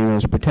not retain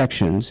those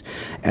protections,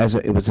 as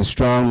it was a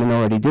strong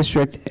minority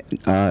district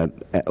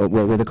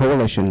with a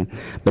coalition,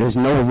 but is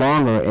no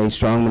longer a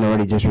strong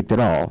minority district at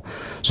all.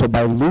 So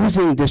by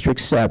losing District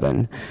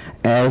 7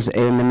 as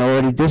a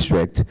minority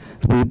district,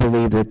 we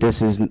believe that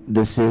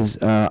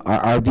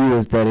our view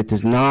is that it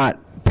does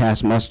not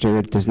pass muster,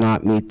 it does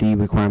not meet the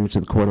requirements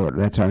of the court order.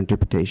 That's our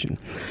interpretation.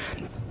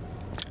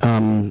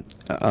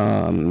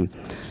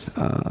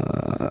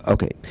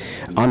 Okay.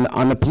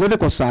 On the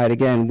political side,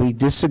 again, we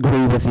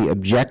disagree with the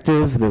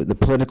objective, the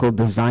political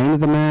design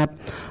of the map.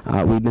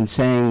 We've been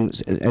saying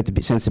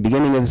since the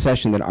beginning of the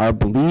session that our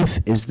belief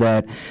is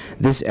that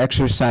this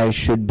exercise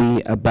should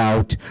be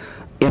about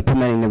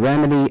implementing the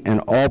remedy, and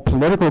all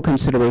political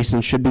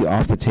considerations should be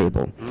off the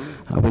table.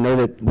 We know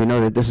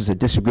that this is a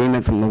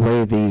disagreement from the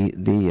way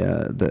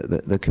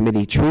the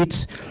committee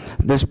treats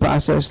this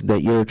process,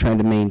 that you're trying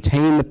to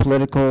maintain the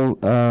political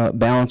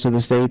balance of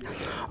the state.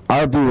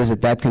 Our view is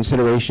that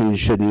consideration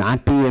should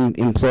not be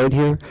employed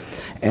here,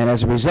 and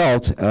as a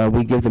result,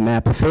 we give the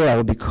map a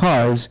fail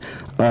because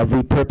of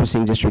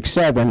repurposing District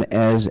 7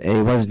 as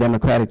a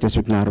Democratic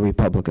district, not a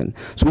Republican.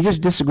 So we just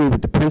disagree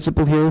with the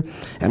principle here,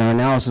 and our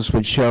analysis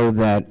would show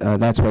that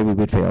that's why we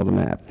would fail the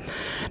map.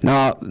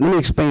 Now, let me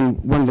explain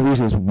one of the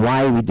reasons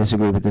why we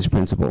disagree with this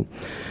principle.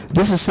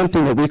 This is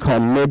something that we call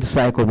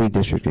mid-cycle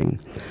redistricting.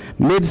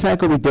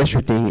 Mid-cycle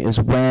redistricting is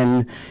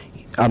when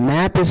a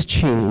map is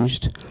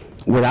changed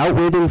without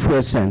waiting for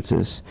a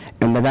census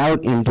and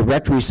without in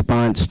direct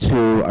response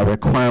to a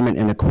requirement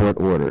in a court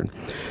order.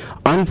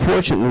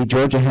 Unfortunately,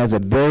 Georgia has a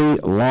very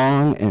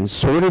long and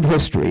sordid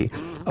history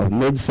of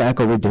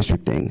mid-cycle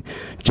redistricting.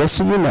 Just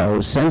so you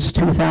know, since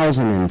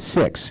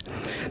 2006,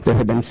 there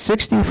have been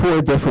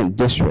 64 different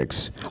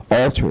districts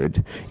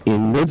altered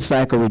in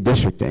mid-cycle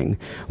redistricting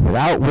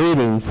without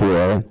waiting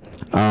for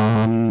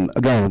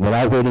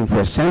without waiting for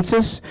a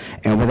census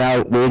and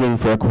without waiting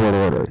for a court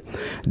order.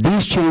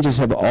 These changes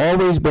have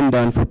always been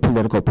done for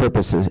political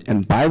purposes,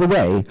 and by the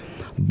way,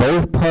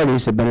 both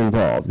parties have been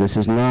involved. This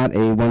is not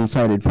a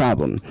one-sided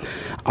problem.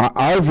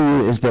 Our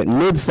view is that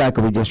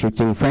mid-cycle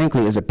redistricting,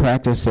 frankly, is a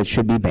practice that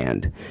should be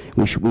banned.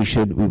 We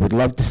would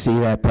love to see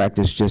that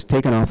practice just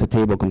taken off the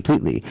table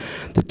completely.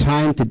 The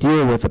time to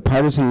deal with the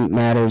partisan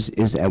matters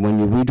is when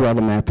you redraw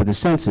the map for the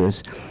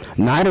census,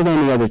 not at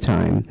any other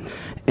time,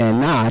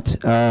 and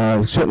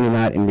certainly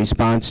not in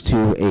response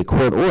to a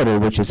court order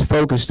which is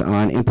focused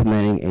on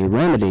implementing a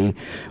remedy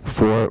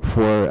for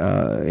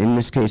in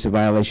this case, a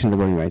violation of the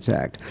Voting Rights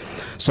Act.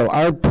 So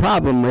our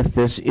problem with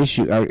this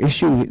issue,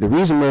 the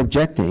reason we're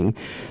objecting,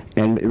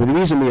 and the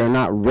reason we are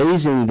not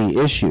raising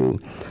the issue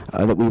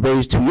that we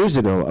raised 2 years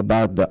ago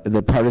about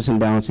the partisan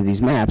balance of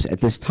these maps at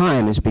this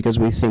time is because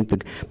we think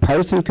the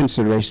partisan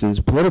considerations,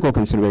 political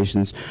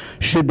considerations,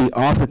 should be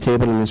off the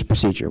table in this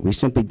procedure. We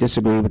simply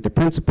disagree with the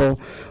principle.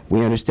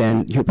 We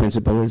understand your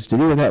principle is to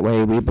do it that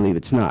way. We believe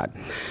it's not.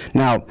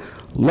 Now,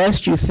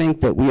 lest you think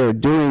that we are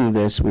doing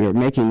this, we are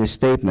making this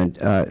statement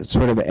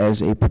sort of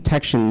as a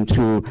protection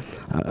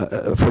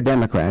for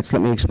Democrats,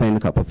 let me explain a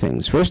couple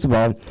things. First of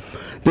all,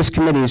 this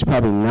committee is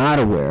probably not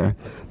aware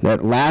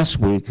that last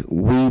week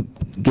we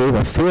gave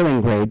a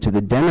failing grade to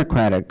the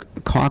Democratic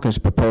caucus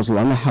proposal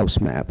on the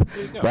House map.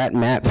 That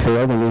map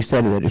failed, and we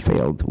said that it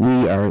failed.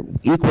 We are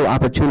equal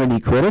opportunity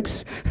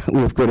critics.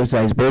 We have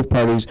criticized both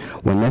parties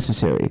when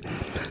necessary.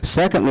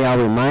 Secondly, I'll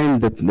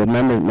remind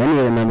many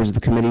of the members of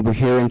the committee were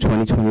here in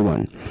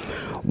 2021.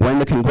 When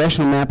the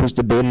congressional map was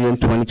debated in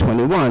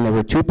 2021, there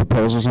were two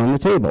proposals on the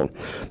table.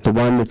 The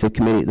one that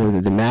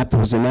the map that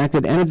was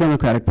enacted, and a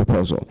Democratic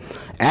proposal.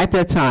 At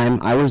that time,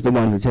 I was the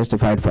one who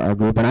testified for our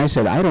group, and I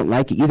said, I don't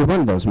like either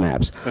one of those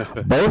maps.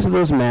 Both of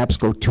those maps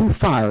go too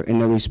far in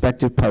their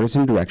respective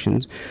partisan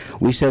directions.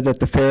 We said that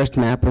the fairest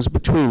map was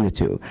between the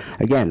two.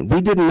 Again,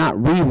 we did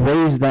not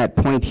re-raise that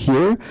point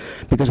here,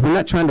 because we're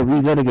not trying to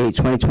relitigate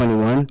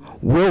 2021.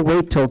 We'll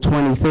wait till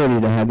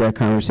 2030 to have that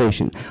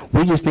conversation.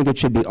 We just think it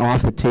should be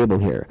off the table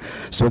here.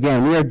 So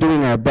again, we are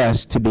doing our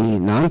best to be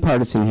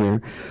nonpartisan here.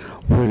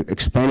 We're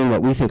explaining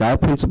what we think our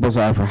principles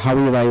are for how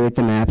we evaluate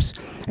the maps,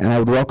 and I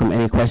would welcome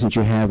any questions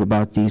you have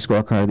about the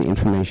scorecard, the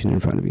information in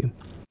front of you.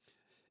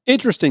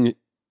 Interesting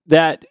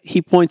that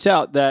he points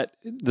out that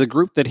the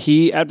group that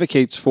he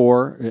advocates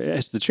for,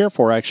 as the chair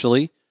for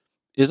actually,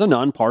 is a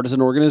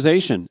nonpartisan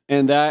organization,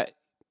 and that,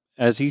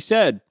 as he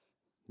said,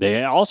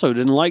 they also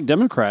didn't like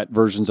Democrat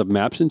versions of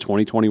maps in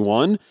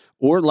 2021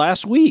 or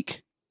last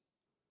week.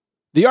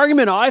 The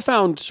argument I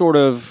found sort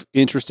of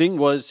interesting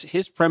was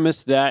his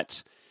premise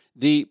that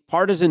the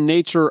partisan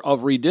nature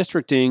of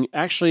redistricting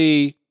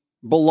actually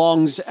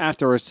belongs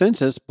after a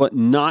census, but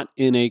not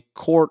in a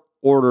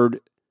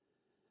court-ordered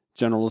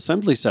General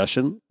Assembly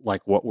session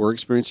like what we're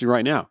experiencing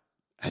right now.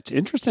 That's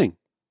interesting.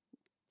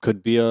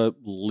 Could be a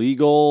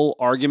legal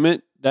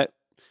argument that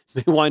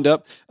may wind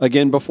up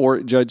again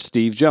before Judge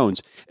Steve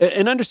Jones.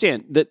 And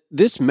understand that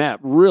this map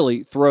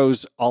really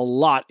throws a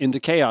lot into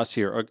chaos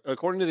here.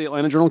 According to the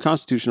Atlanta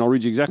Journal-Constitution, I'll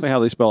read you exactly how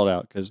they spell it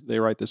out because they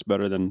write this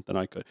better than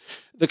I could.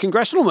 The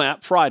congressional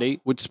map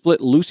Friday would split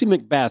Lucy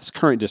McBath's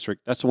current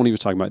district, that's the one he was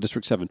talking about,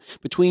 District 7,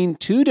 between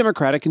two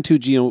Democratic and two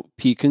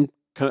GOP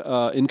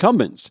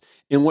incumbents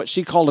in what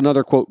she called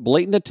another, quote,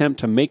 blatant attempt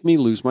to make me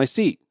lose my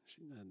seat.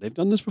 They've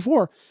done this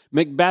before.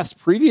 McBath's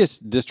previous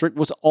district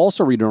was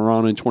also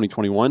redrawn in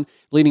 2021,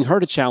 leading her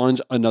to challenge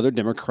another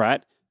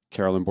Democrat,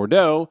 Carolyn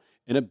Bordeaux,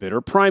 in a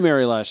bitter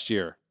primary last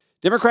year.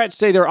 Democrats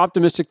say they're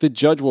optimistic the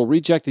judge will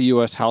reject the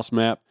U.S. House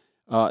map.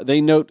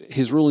 They note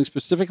his ruling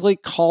specifically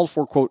called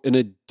for, quote, an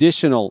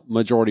additional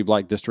majority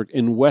black district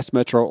in West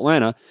Metro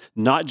Atlanta,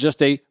 not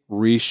just a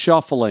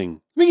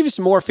reshuffling. Let me give you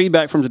some more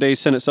feedback from today's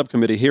Senate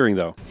subcommittee hearing,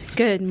 though.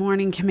 Good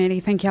morning,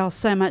 committee. Thank y'all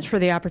so much for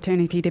the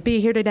opportunity to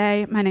be here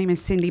today. My name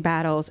is Cindy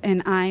Battles,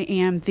 and I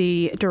am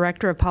the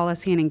Director of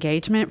Policy and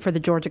Engagement for the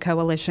Georgia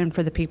Coalition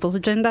for the People's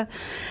Agenda.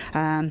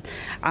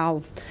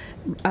 I'll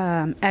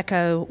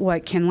echo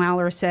what Ken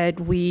Lawler said.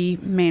 We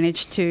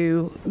managed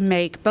to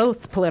make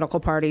both political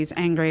parties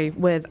angry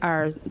with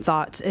our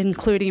thoughts,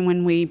 including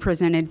when we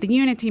presented the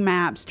unity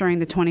maps during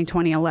the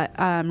 2020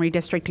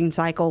 redistricting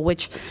cycle,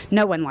 which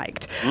no one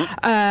liked.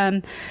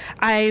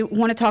 I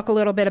want to talk a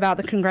little bit about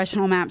the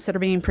congressional maps that are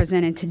being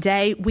presented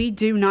today. We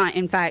do not,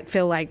 in fact,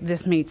 feel like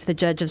this meets the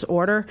judge's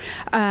order.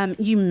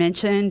 You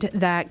mentioned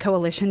that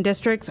coalition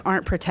districts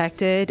aren't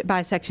protected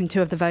by Section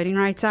 2 of the Voting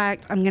Rights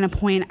Act. I'm going to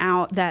point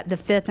out that the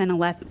 5th and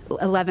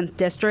 11th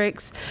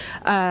districts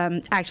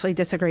actually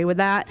disagree with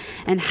that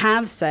and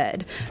have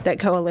said that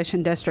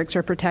coalition districts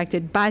are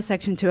protected by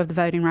Section 2 of the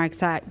Voting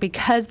Rights Act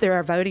because they're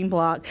a voting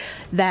bloc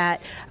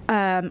that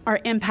are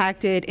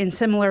impacted in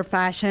similar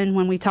fashion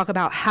when we talk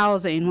about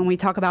housing, when we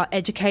talk about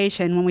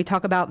education, when we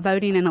talk about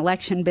voting and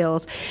election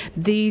bills.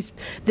 This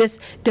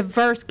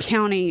diverse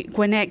county,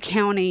 Gwinnett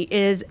County,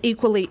 is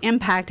equally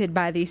impacted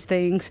by these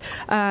things,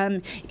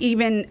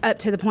 even up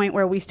to the point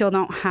where we still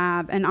don't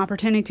have an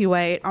opportunity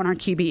weight on our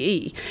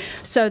QBE.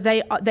 So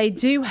they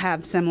do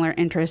have similar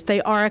interests.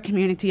 They are a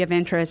community of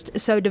interest.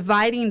 So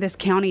dividing this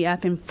county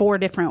up in 4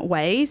 different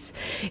ways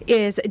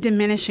is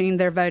diminishing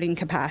their voting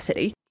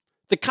capacity.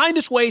 The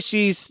kindest way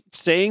she's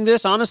saying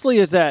this, honestly,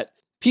 is that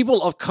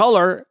people of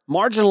color,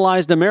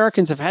 marginalized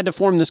Americans, have had to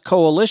form this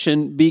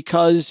coalition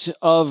because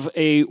of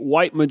a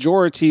white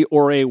majority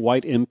or a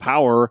white in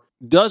power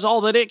does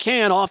all that it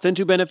can, often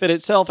to benefit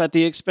itself at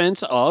the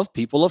expense of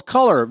people of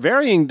color.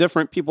 Varying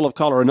different people of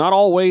color, not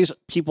always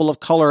people of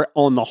color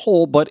on the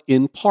whole, but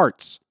in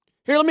parts.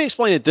 Here, let me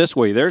explain it this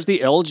way. There's the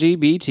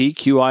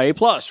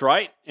LGBTQIA+,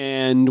 right?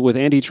 And with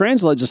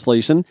anti-trans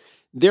legislation,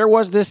 there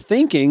was this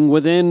thinking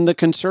within the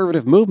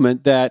conservative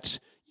movement that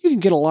you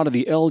can get a lot of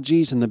the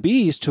LGs and the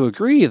Bs to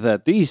agree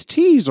that these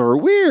Ts are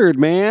weird,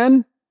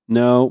 man.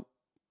 No,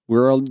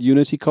 we're a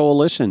unity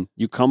coalition.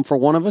 You come for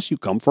one of us, you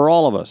come for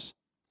all of us.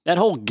 That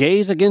whole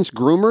gays against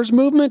groomers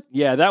movement,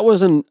 yeah, that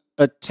was an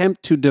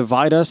attempt to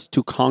divide us,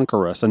 to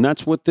conquer us. And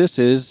that's what this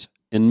is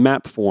in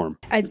map form.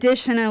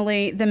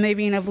 Additionally, the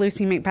moving of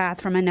Lucy McBath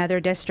from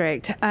another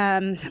district.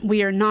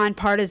 We are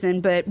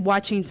nonpartisan, but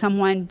watching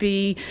someone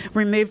be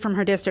removed from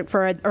her district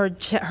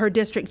her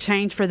district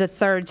changed for the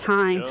 3rd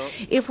time. Yep.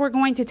 If we're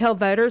going to tell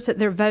voters that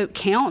their vote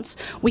counts,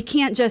 we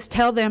can't just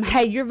tell them,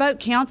 hey, your vote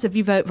counts if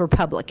you vote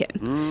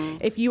Republican.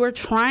 If you are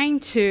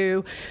trying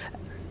to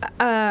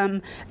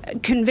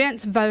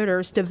convince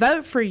voters to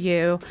vote for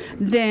you,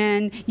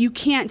 then you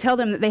can't tell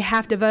them that they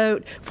have to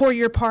vote for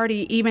your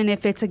party even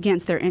if it's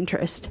against their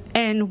interest.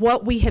 And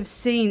what we have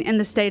seen in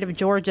the state of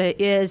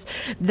Georgia is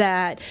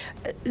that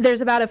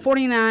there's about a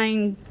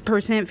 49%,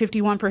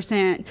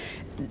 51%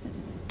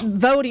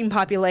 voting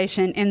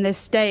population in this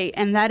state,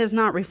 and that is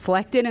not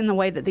reflected in the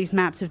way that these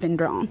maps have been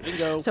drawn.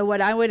 Bingo. So what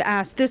I would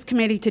ask this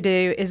committee to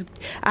do is,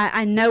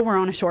 I know we're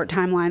on a short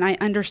timeline, I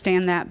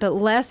understand that, but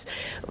let's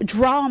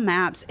draw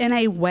maps in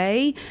a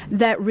way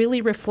that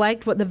really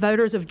reflect what the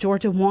voters of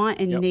Georgia want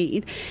and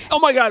need. Oh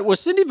my God, was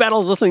Cindy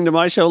Battles listening to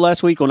my show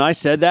last week when I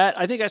said that?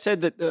 I think I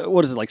said that,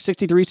 what is it, like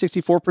 63,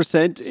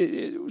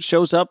 64%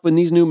 shows up in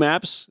these new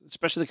maps,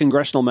 especially the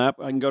congressional map.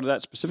 I can go to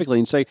that specifically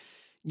and say,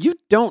 you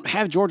don't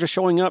have Georgia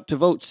showing up to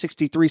vote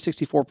 63,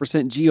 64%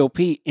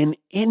 GOP in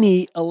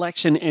any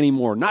election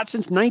anymore. Not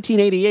since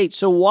 1988.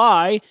 So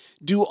why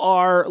do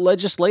our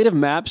legislative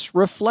maps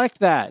reflect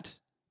that?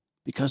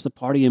 Because the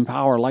party in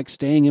power likes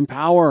staying in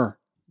power.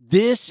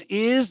 This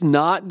is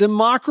not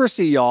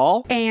democracy,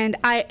 y'all. And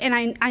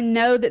I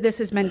know that this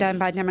has been done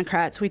by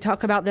Democrats. We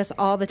talk about this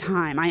all the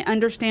time. I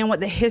understand what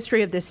the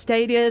history of this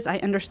state is. I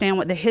understand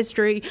what the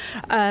history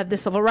of the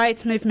civil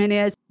rights movement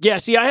is. Yeah,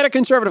 see, I had a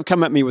conservative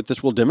come at me with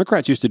this. Well,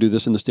 Democrats used to do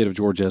this in the state of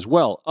Georgia as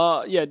well.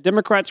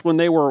 Democrats, when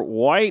they were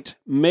white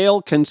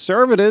male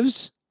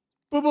conservatives.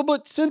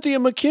 But Cynthia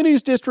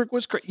McKinney's district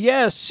was...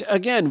 Yes,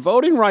 again,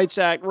 Voting Rights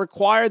Act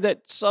required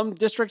that some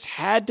districts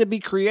had to be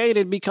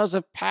created because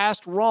of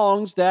past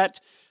wrongs that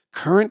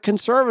current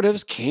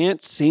conservatives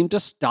can't seem to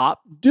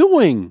stop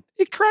doing.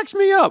 It cracks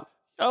me up.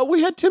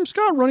 We had Tim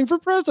Scott running for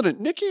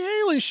president. Nikki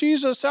Haley,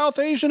 she's a South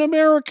Asian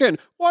American.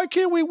 Why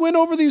can't we win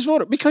over these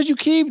voters? Because you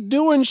keep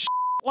doing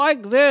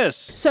like this.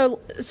 So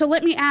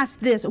let me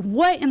ask this.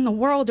 What in the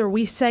world are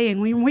we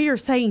saying when we are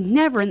saying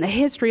never in the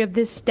history of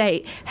this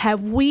state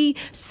have we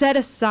set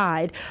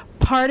aside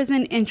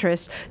partisan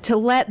interest to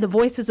let the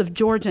voices of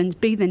Georgians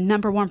be the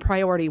number one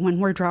priority when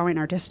we're drawing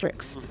our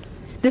districts?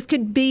 This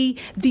could be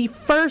the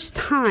first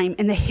time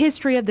in the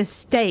history of the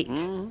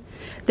state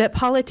that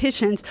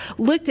politicians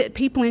looked at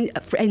people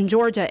in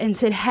Georgia and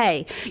said,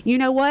 hey, you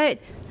know what?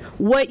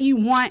 What you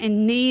want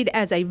and need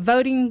as a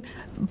voting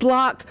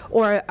bloc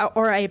or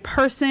a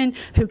person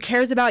who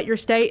cares about your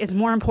state is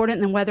more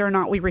important than whether or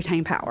not we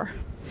retain power.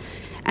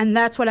 And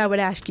that's what I would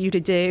ask you to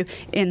do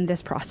in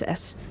this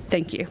process.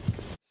 Thank you.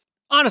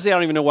 Honestly, I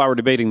don't even know why we're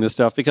debating this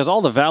stuff, because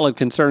all the valid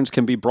concerns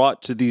can be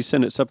brought to these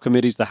Senate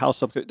subcommittees, the House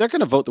subcommittee. They're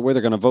going to vote the way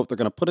they're going to vote. They're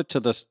going to put it to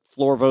the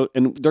floor vote,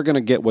 and they're going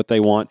to get what they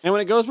want. And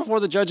when it goes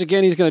before the judge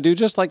again, he's going to do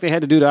just like they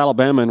had to do to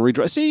Alabama and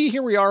redraw. See,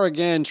 here we are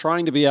again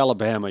trying to be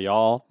Alabama,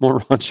 y'all.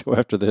 More Ron Show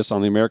after this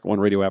on the America One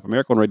Radio app,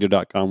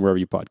 AmericaOneRadio.com, wherever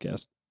you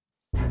podcast.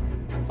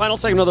 Final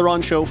segment of the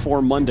Ron Show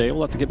for Monday.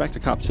 We'll have to get back to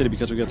Cop City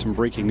because we got some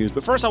breaking news.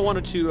 But first, I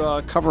wanted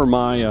to cover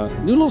my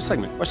new little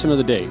segment, Question of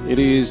the Day. It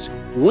is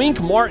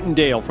Wink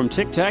Martindale from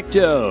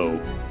Tic-Tac-Toe.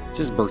 It's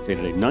his birthday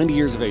today, 90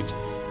 years of age.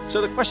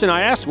 So the question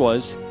I asked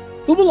was,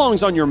 who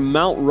belongs on your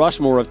Mount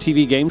Rushmore of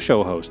TV game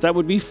show hosts? That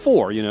would be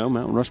 4. You know,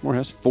 Mount Rushmore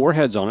has 4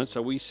 heads on it.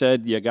 So we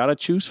said you got to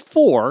choose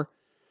 4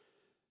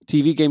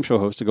 TV game show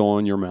hosts to go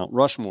on your Mount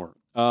Rushmore.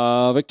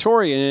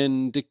 Victoria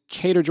in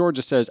Decatur,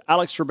 Georgia says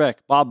Alex Trebek,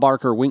 Bob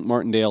Barker, Wink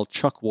Martindale,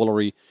 Chuck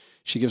Woolery.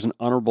 She gives an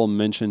honorable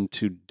mention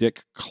to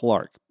Dick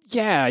Clark.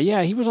 Yeah,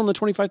 he was on the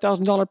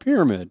 $25,000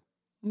 pyramid.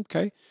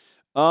 Okay.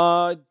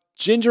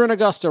 Ginger in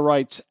Augusta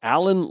writes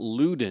Alan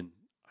Luden.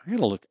 I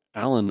gotta look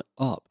Alan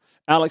up.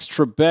 Alex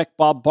Trebek,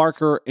 Bob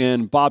Barker,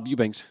 and Bob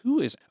Eubanks. Who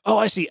is... Oh,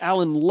 I see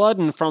Alan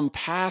Ludden from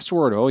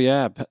Password. Oh,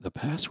 yeah, the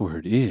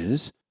password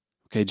is...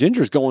 Okay,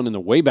 Ginger's going in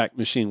the Wayback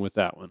Machine with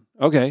that one.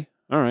 Okay,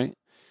 all right.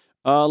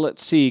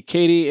 Let's see.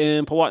 Katie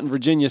in Powhatan,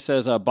 Virginia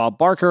says Bob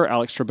Barker,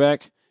 Alex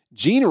Trebek,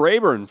 Gene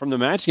Rayburn from the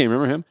Match Game,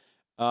 remember him?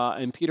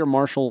 And Peter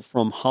Marshall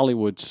from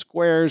Hollywood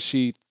Squares.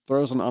 She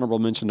throws an honorable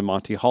mention to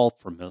Monty Hall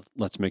from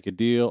Let's Make a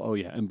Deal. Oh,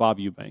 yeah, and Bob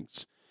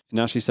Eubanks. And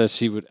now she says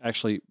she would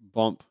actually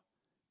bump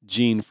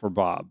Gene for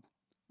Bob.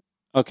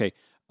 Okay.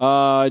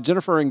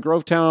 Jennifer in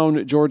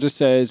Grovetown, Georgia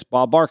says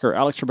Bob Barker,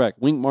 Alex Trebek,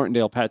 Wink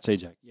Martindale, Pat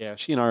Sajak. Yeah,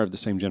 she and I are of the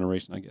same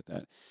generation. I get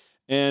that.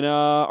 And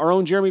our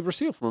own Jeremy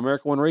Brazil from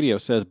America One Radio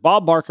says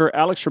Bob Barker,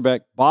 Alex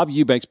Trebek, Bob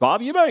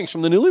Eubanks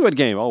from the Newlywed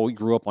Game. Oh, we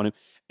grew up on him.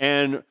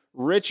 And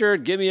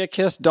Richard, Give Me a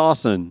Kiss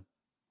Dawson.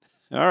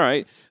 All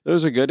right.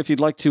 Those are good. If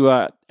you'd like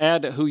to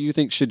add who you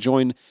think should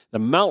join the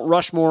Mount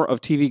Rushmore of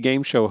TV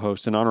game show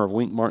hosts in honor of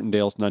Wink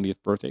Martindale's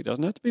 90th birthday. It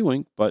doesn't have to be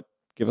Wink, but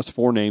give us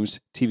 4 names,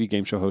 TV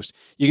game show host.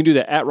 You can do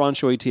that at Ron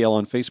Show ATL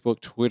on Facebook,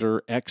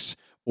 Twitter, X,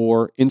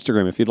 or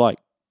Instagram if you'd like.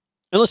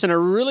 And listen, I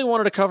really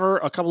wanted to cover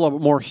a couple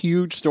of more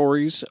huge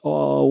stories.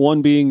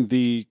 One being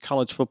the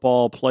college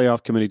football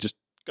playoff committee just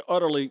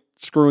utterly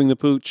screwing the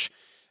pooch.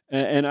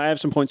 And I have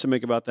some points to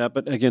make about that.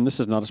 But again, this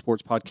is not a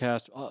sports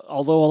podcast,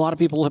 although a lot of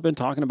people have been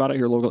talking about it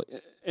here locally.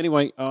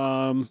 Anyway,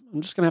 I'm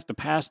just going to have to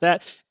pass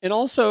that. And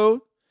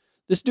also,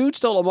 this dude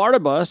stole a MARTA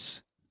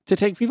bus to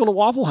take people to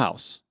Waffle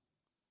House.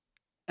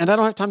 And I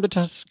don't have time to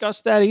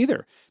discuss that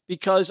either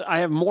because I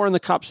have more in the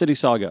Cop City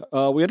saga.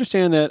 We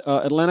understand that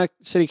Atlanta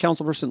City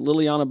Councilperson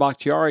Liliana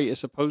Bakhtiari is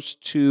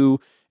supposed to,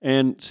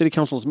 and City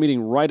Council is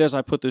meeting right as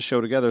I put this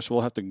show together, so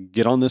we'll have to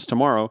get on this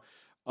tomorrow.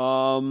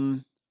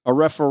 A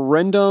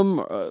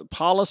referendum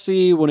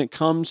policy when it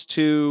comes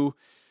to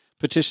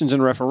petitions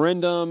and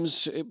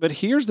referendums. But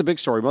here's the big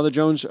story. Mother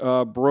Jones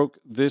broke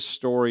this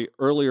story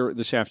earlier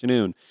this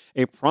afternoon.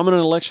 A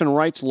prominent election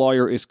rights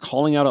lawyer is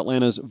calling out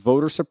Atlanta's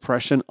voter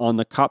suppression on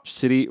the Cop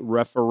City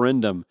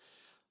referendum.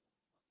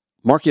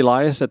 Marc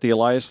Elias at the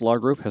Elias Law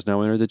Group has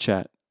now entered the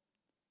chat.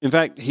 In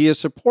fact, he is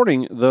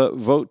supporting the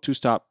Vote to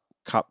Stop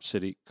Cop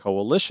City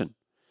coalition.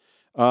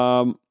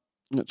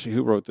 Let's see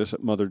who wrote this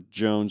at Mother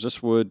Jones.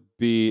 This would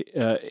be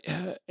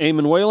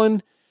Eamon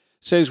Whalen.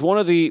 Says one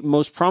of the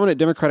most prominent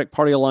Democratic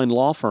Party-aligned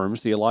law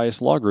firms, the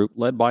Elias Law Group,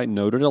 led by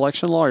noted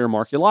election lawyer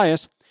Marc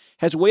Elias,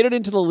 has waded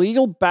into the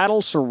legal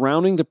battle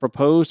surrounding the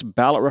proposed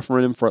ballot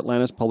referendum for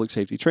Atlanta's Public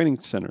Safety Training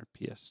Center,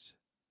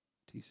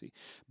 PSTC,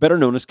 better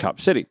known as Cop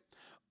City.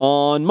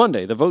 On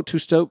Monday, the Vote to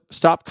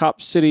Stop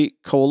Cop City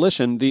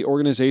Coalition, the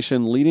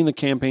organization leading the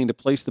campaign to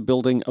place the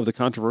building of the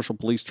controversial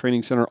police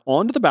training center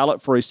onto the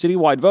ballot for a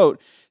citywide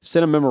vote,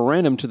 sent a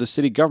memorandum to the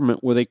city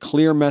government with a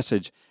clear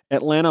message.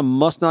 Atlanta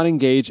must not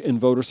engage in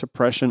voter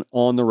suppression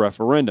on the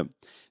referendum.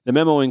 The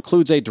memo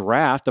includes a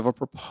draft of a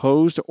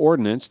proposed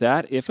ordinance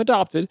that, if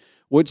adopted,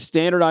 would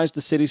standardize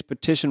the city's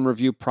petition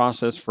review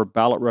process for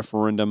ballot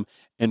referendum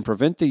and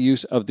prevent the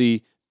use of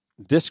the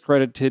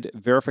discredited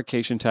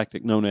verification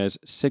tactic known as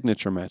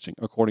signature matching,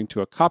 according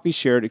to a copy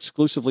shared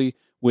exclusively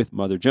with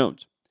Mother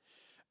Jones.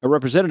 A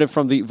representative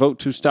from the Vote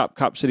to Stop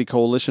Cop City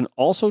Coalition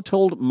also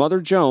told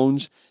Mother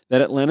Jones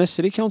that Atlanta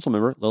City Council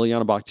member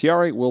Liliana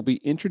Bakhtiari will be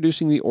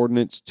introducing the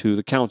ordinance to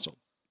the council.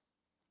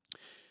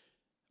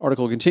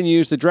 Article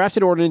continues, the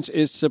drafted ordinance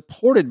is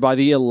supported by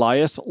the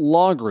Elias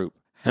Law Group,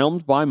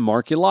 helmed by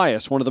Marc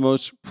Elias, one of the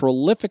most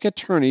prolific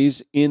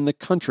attorneys in the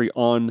country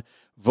on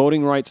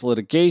voting rights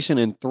litigation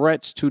and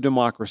threats to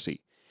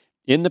democracy.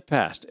 In the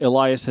past,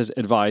 Elias has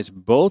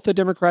advised both the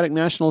Democratic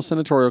National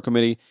Senatorial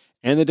Committee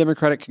and the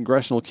Democratic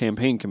Congressional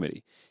Campaign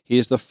Committee. He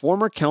is the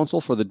former counsel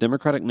for the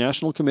Democratic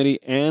National Committee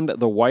and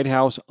the White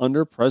House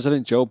under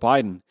President Joe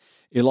Biden.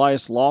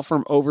 Elias' law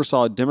firm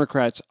oversaw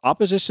Democrats'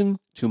 opposition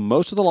to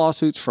most of the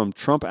lawsuits from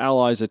Trump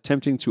allies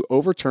attempting to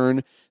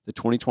overturn the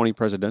 2020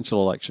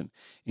 presidential election.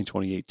 In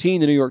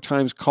 2018, the New York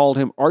Times called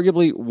him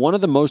arguably one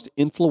of the most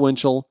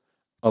influential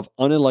of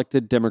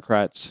unelected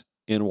Democrats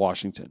in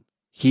Washington.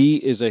 He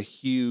is a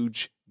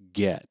huge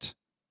get.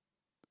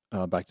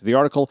 Back to the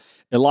article.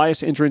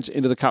 Elias' entrance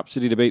into the Cop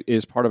City debate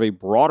is part of a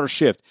broader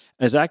shift.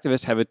 As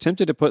activists have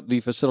attempted to put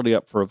the facility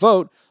up for a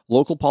vote,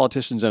 local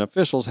politicians and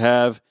officials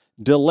have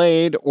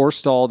delayed or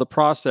stalled the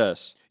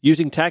process.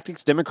 Using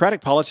tactics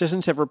Democratic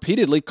politicians have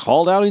repeatedly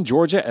called out in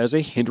Georgia as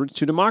a hindrance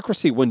to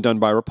democracy when done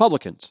by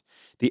Republicans.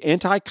 The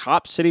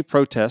anti-Cop City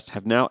protests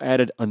have now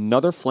added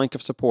another flank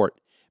of support.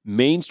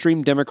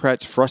 Mainstream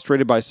Democrats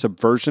frustrated by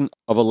subversion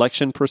of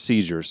election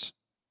procedures.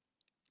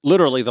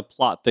 Literally, the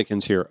plot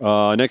thickens here.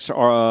 Next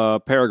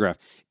paragraph.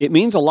 It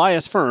means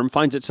Elias' firm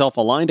finds itself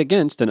aligned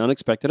against an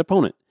unexpected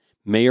opponent,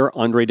 Mayor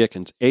Andre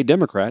Dickens, a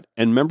Democrat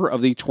and member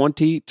of the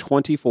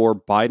 2024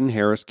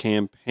 Biden-Harris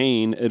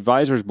Campaign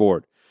Advisors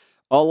Board,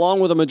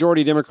 along with a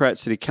majority Democrat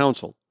city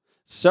council.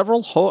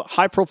 Several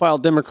high-profile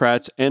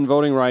Democrats and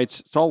voting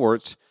rights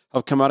stalwarts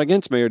have come out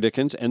against Mayor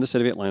Dickens and the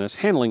city of Atlanta's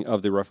handling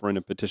of the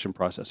referendum petition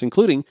process,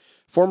 including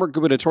former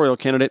gubernatorial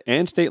candidate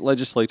and state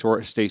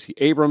legislator Stacey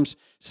Abrams,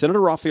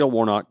 Senator Raphael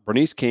Warnock,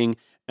 Bernice King,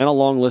 and a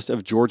long list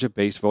of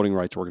Georgia-based voting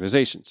rights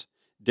organizations.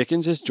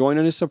 Dickens is joined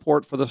in his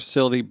support for the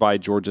facility by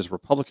Georgia's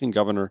Republican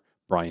Governor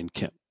Brian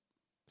Kemp.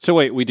 So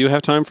wait, we do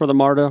have time for the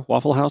MARTA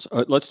Waffle House?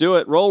 Let's do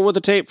it. Roll with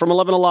the tape from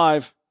 11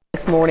 Alive.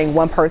 This morning,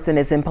 one person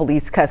is in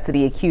police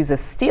custody accused of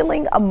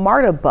stealing a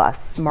MARTA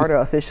bus. MARTA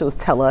officials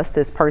tell us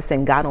this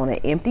person got on an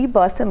empty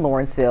bus in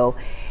Lawrenceville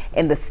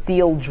in the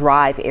Steel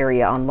Drive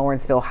area on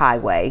Lawrenceville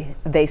Highway.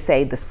 They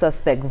say the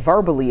suspect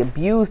verbally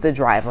abused the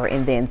driver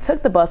and then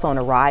took the bus on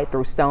a ride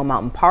through Stone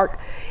Mountain Park.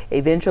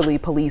 Eventually,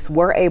 police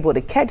were able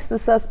to catch the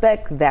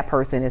suspect. That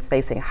person is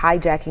facing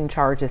hijacking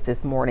charges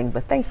this morning,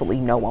 but thankfully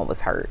no one was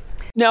hurt.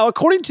 Now,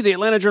 according to the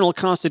Atlanta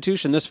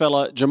Journal-Constitution, this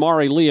fella,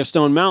 Jamari Lee of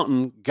Stone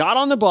Mountain, got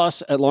on the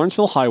bus at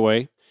Lawrenceville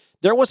Highway.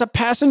 There was a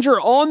passenger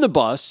on the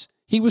bus.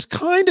 He was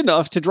kind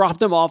enough to drop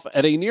them off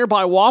at a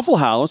nearby Waffle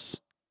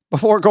House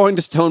before going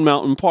to Stone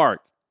Mountain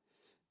Park.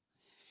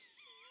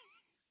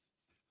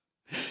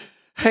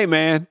 Hey,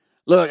 man,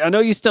 look, I know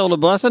you stole the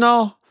bus and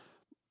all,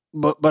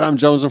 but I'm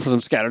jonesing for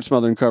some scattered,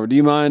 smothered, and covered. Do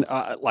you mind?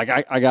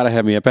 I got to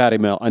have me a patty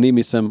melt. I need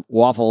me some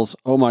waffles.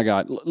 Oh, my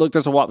God. Look,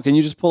 there's a waffle. Can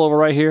you just pull over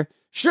right here?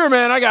 Sure,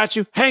 man, I got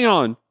you. Hang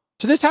on.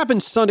 So this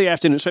happened Sunday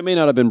afternoon, so it may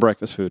not have been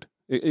breakfast food.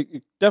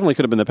 It definitely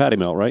could have been the patty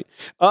melt, right?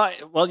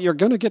 Well, you're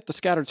going to get the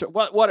scattered...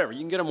 Whatever. You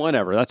can get them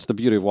whenever. That's the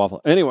beauty of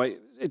waffle. Anyway,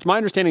 it's my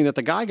understanding that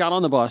the guy got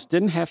on the bus,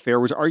 didn't have fare,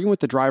 was arguing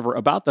with the driver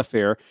about the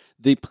fare.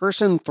 The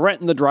person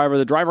threatened the driver.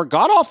 The driver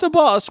got off the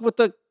bus with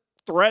the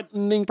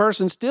threatening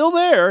person still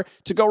there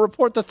to go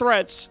report the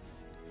threats.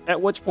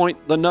 at which point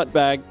the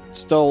nutbag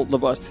stole the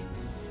bus.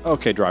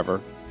 Okay,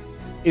 driver.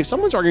 If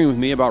someone's arguing with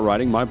me about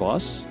riding my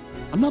bus,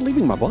 I'm not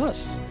leaving my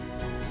bus.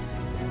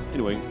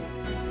 Anyway,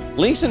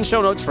 links and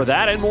show notes for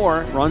that and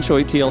more,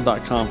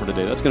 ronshowatl.com for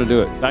today. That's going to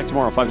do it. Back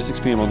tomorrow, 5 to 6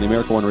 p.m. on the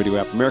America One Radio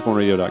app,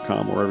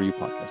 AmericaOneRadio.com, wherever you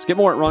podcast. Get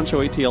more at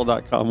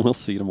ronshowatl.com. We'll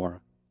see you tomorrow.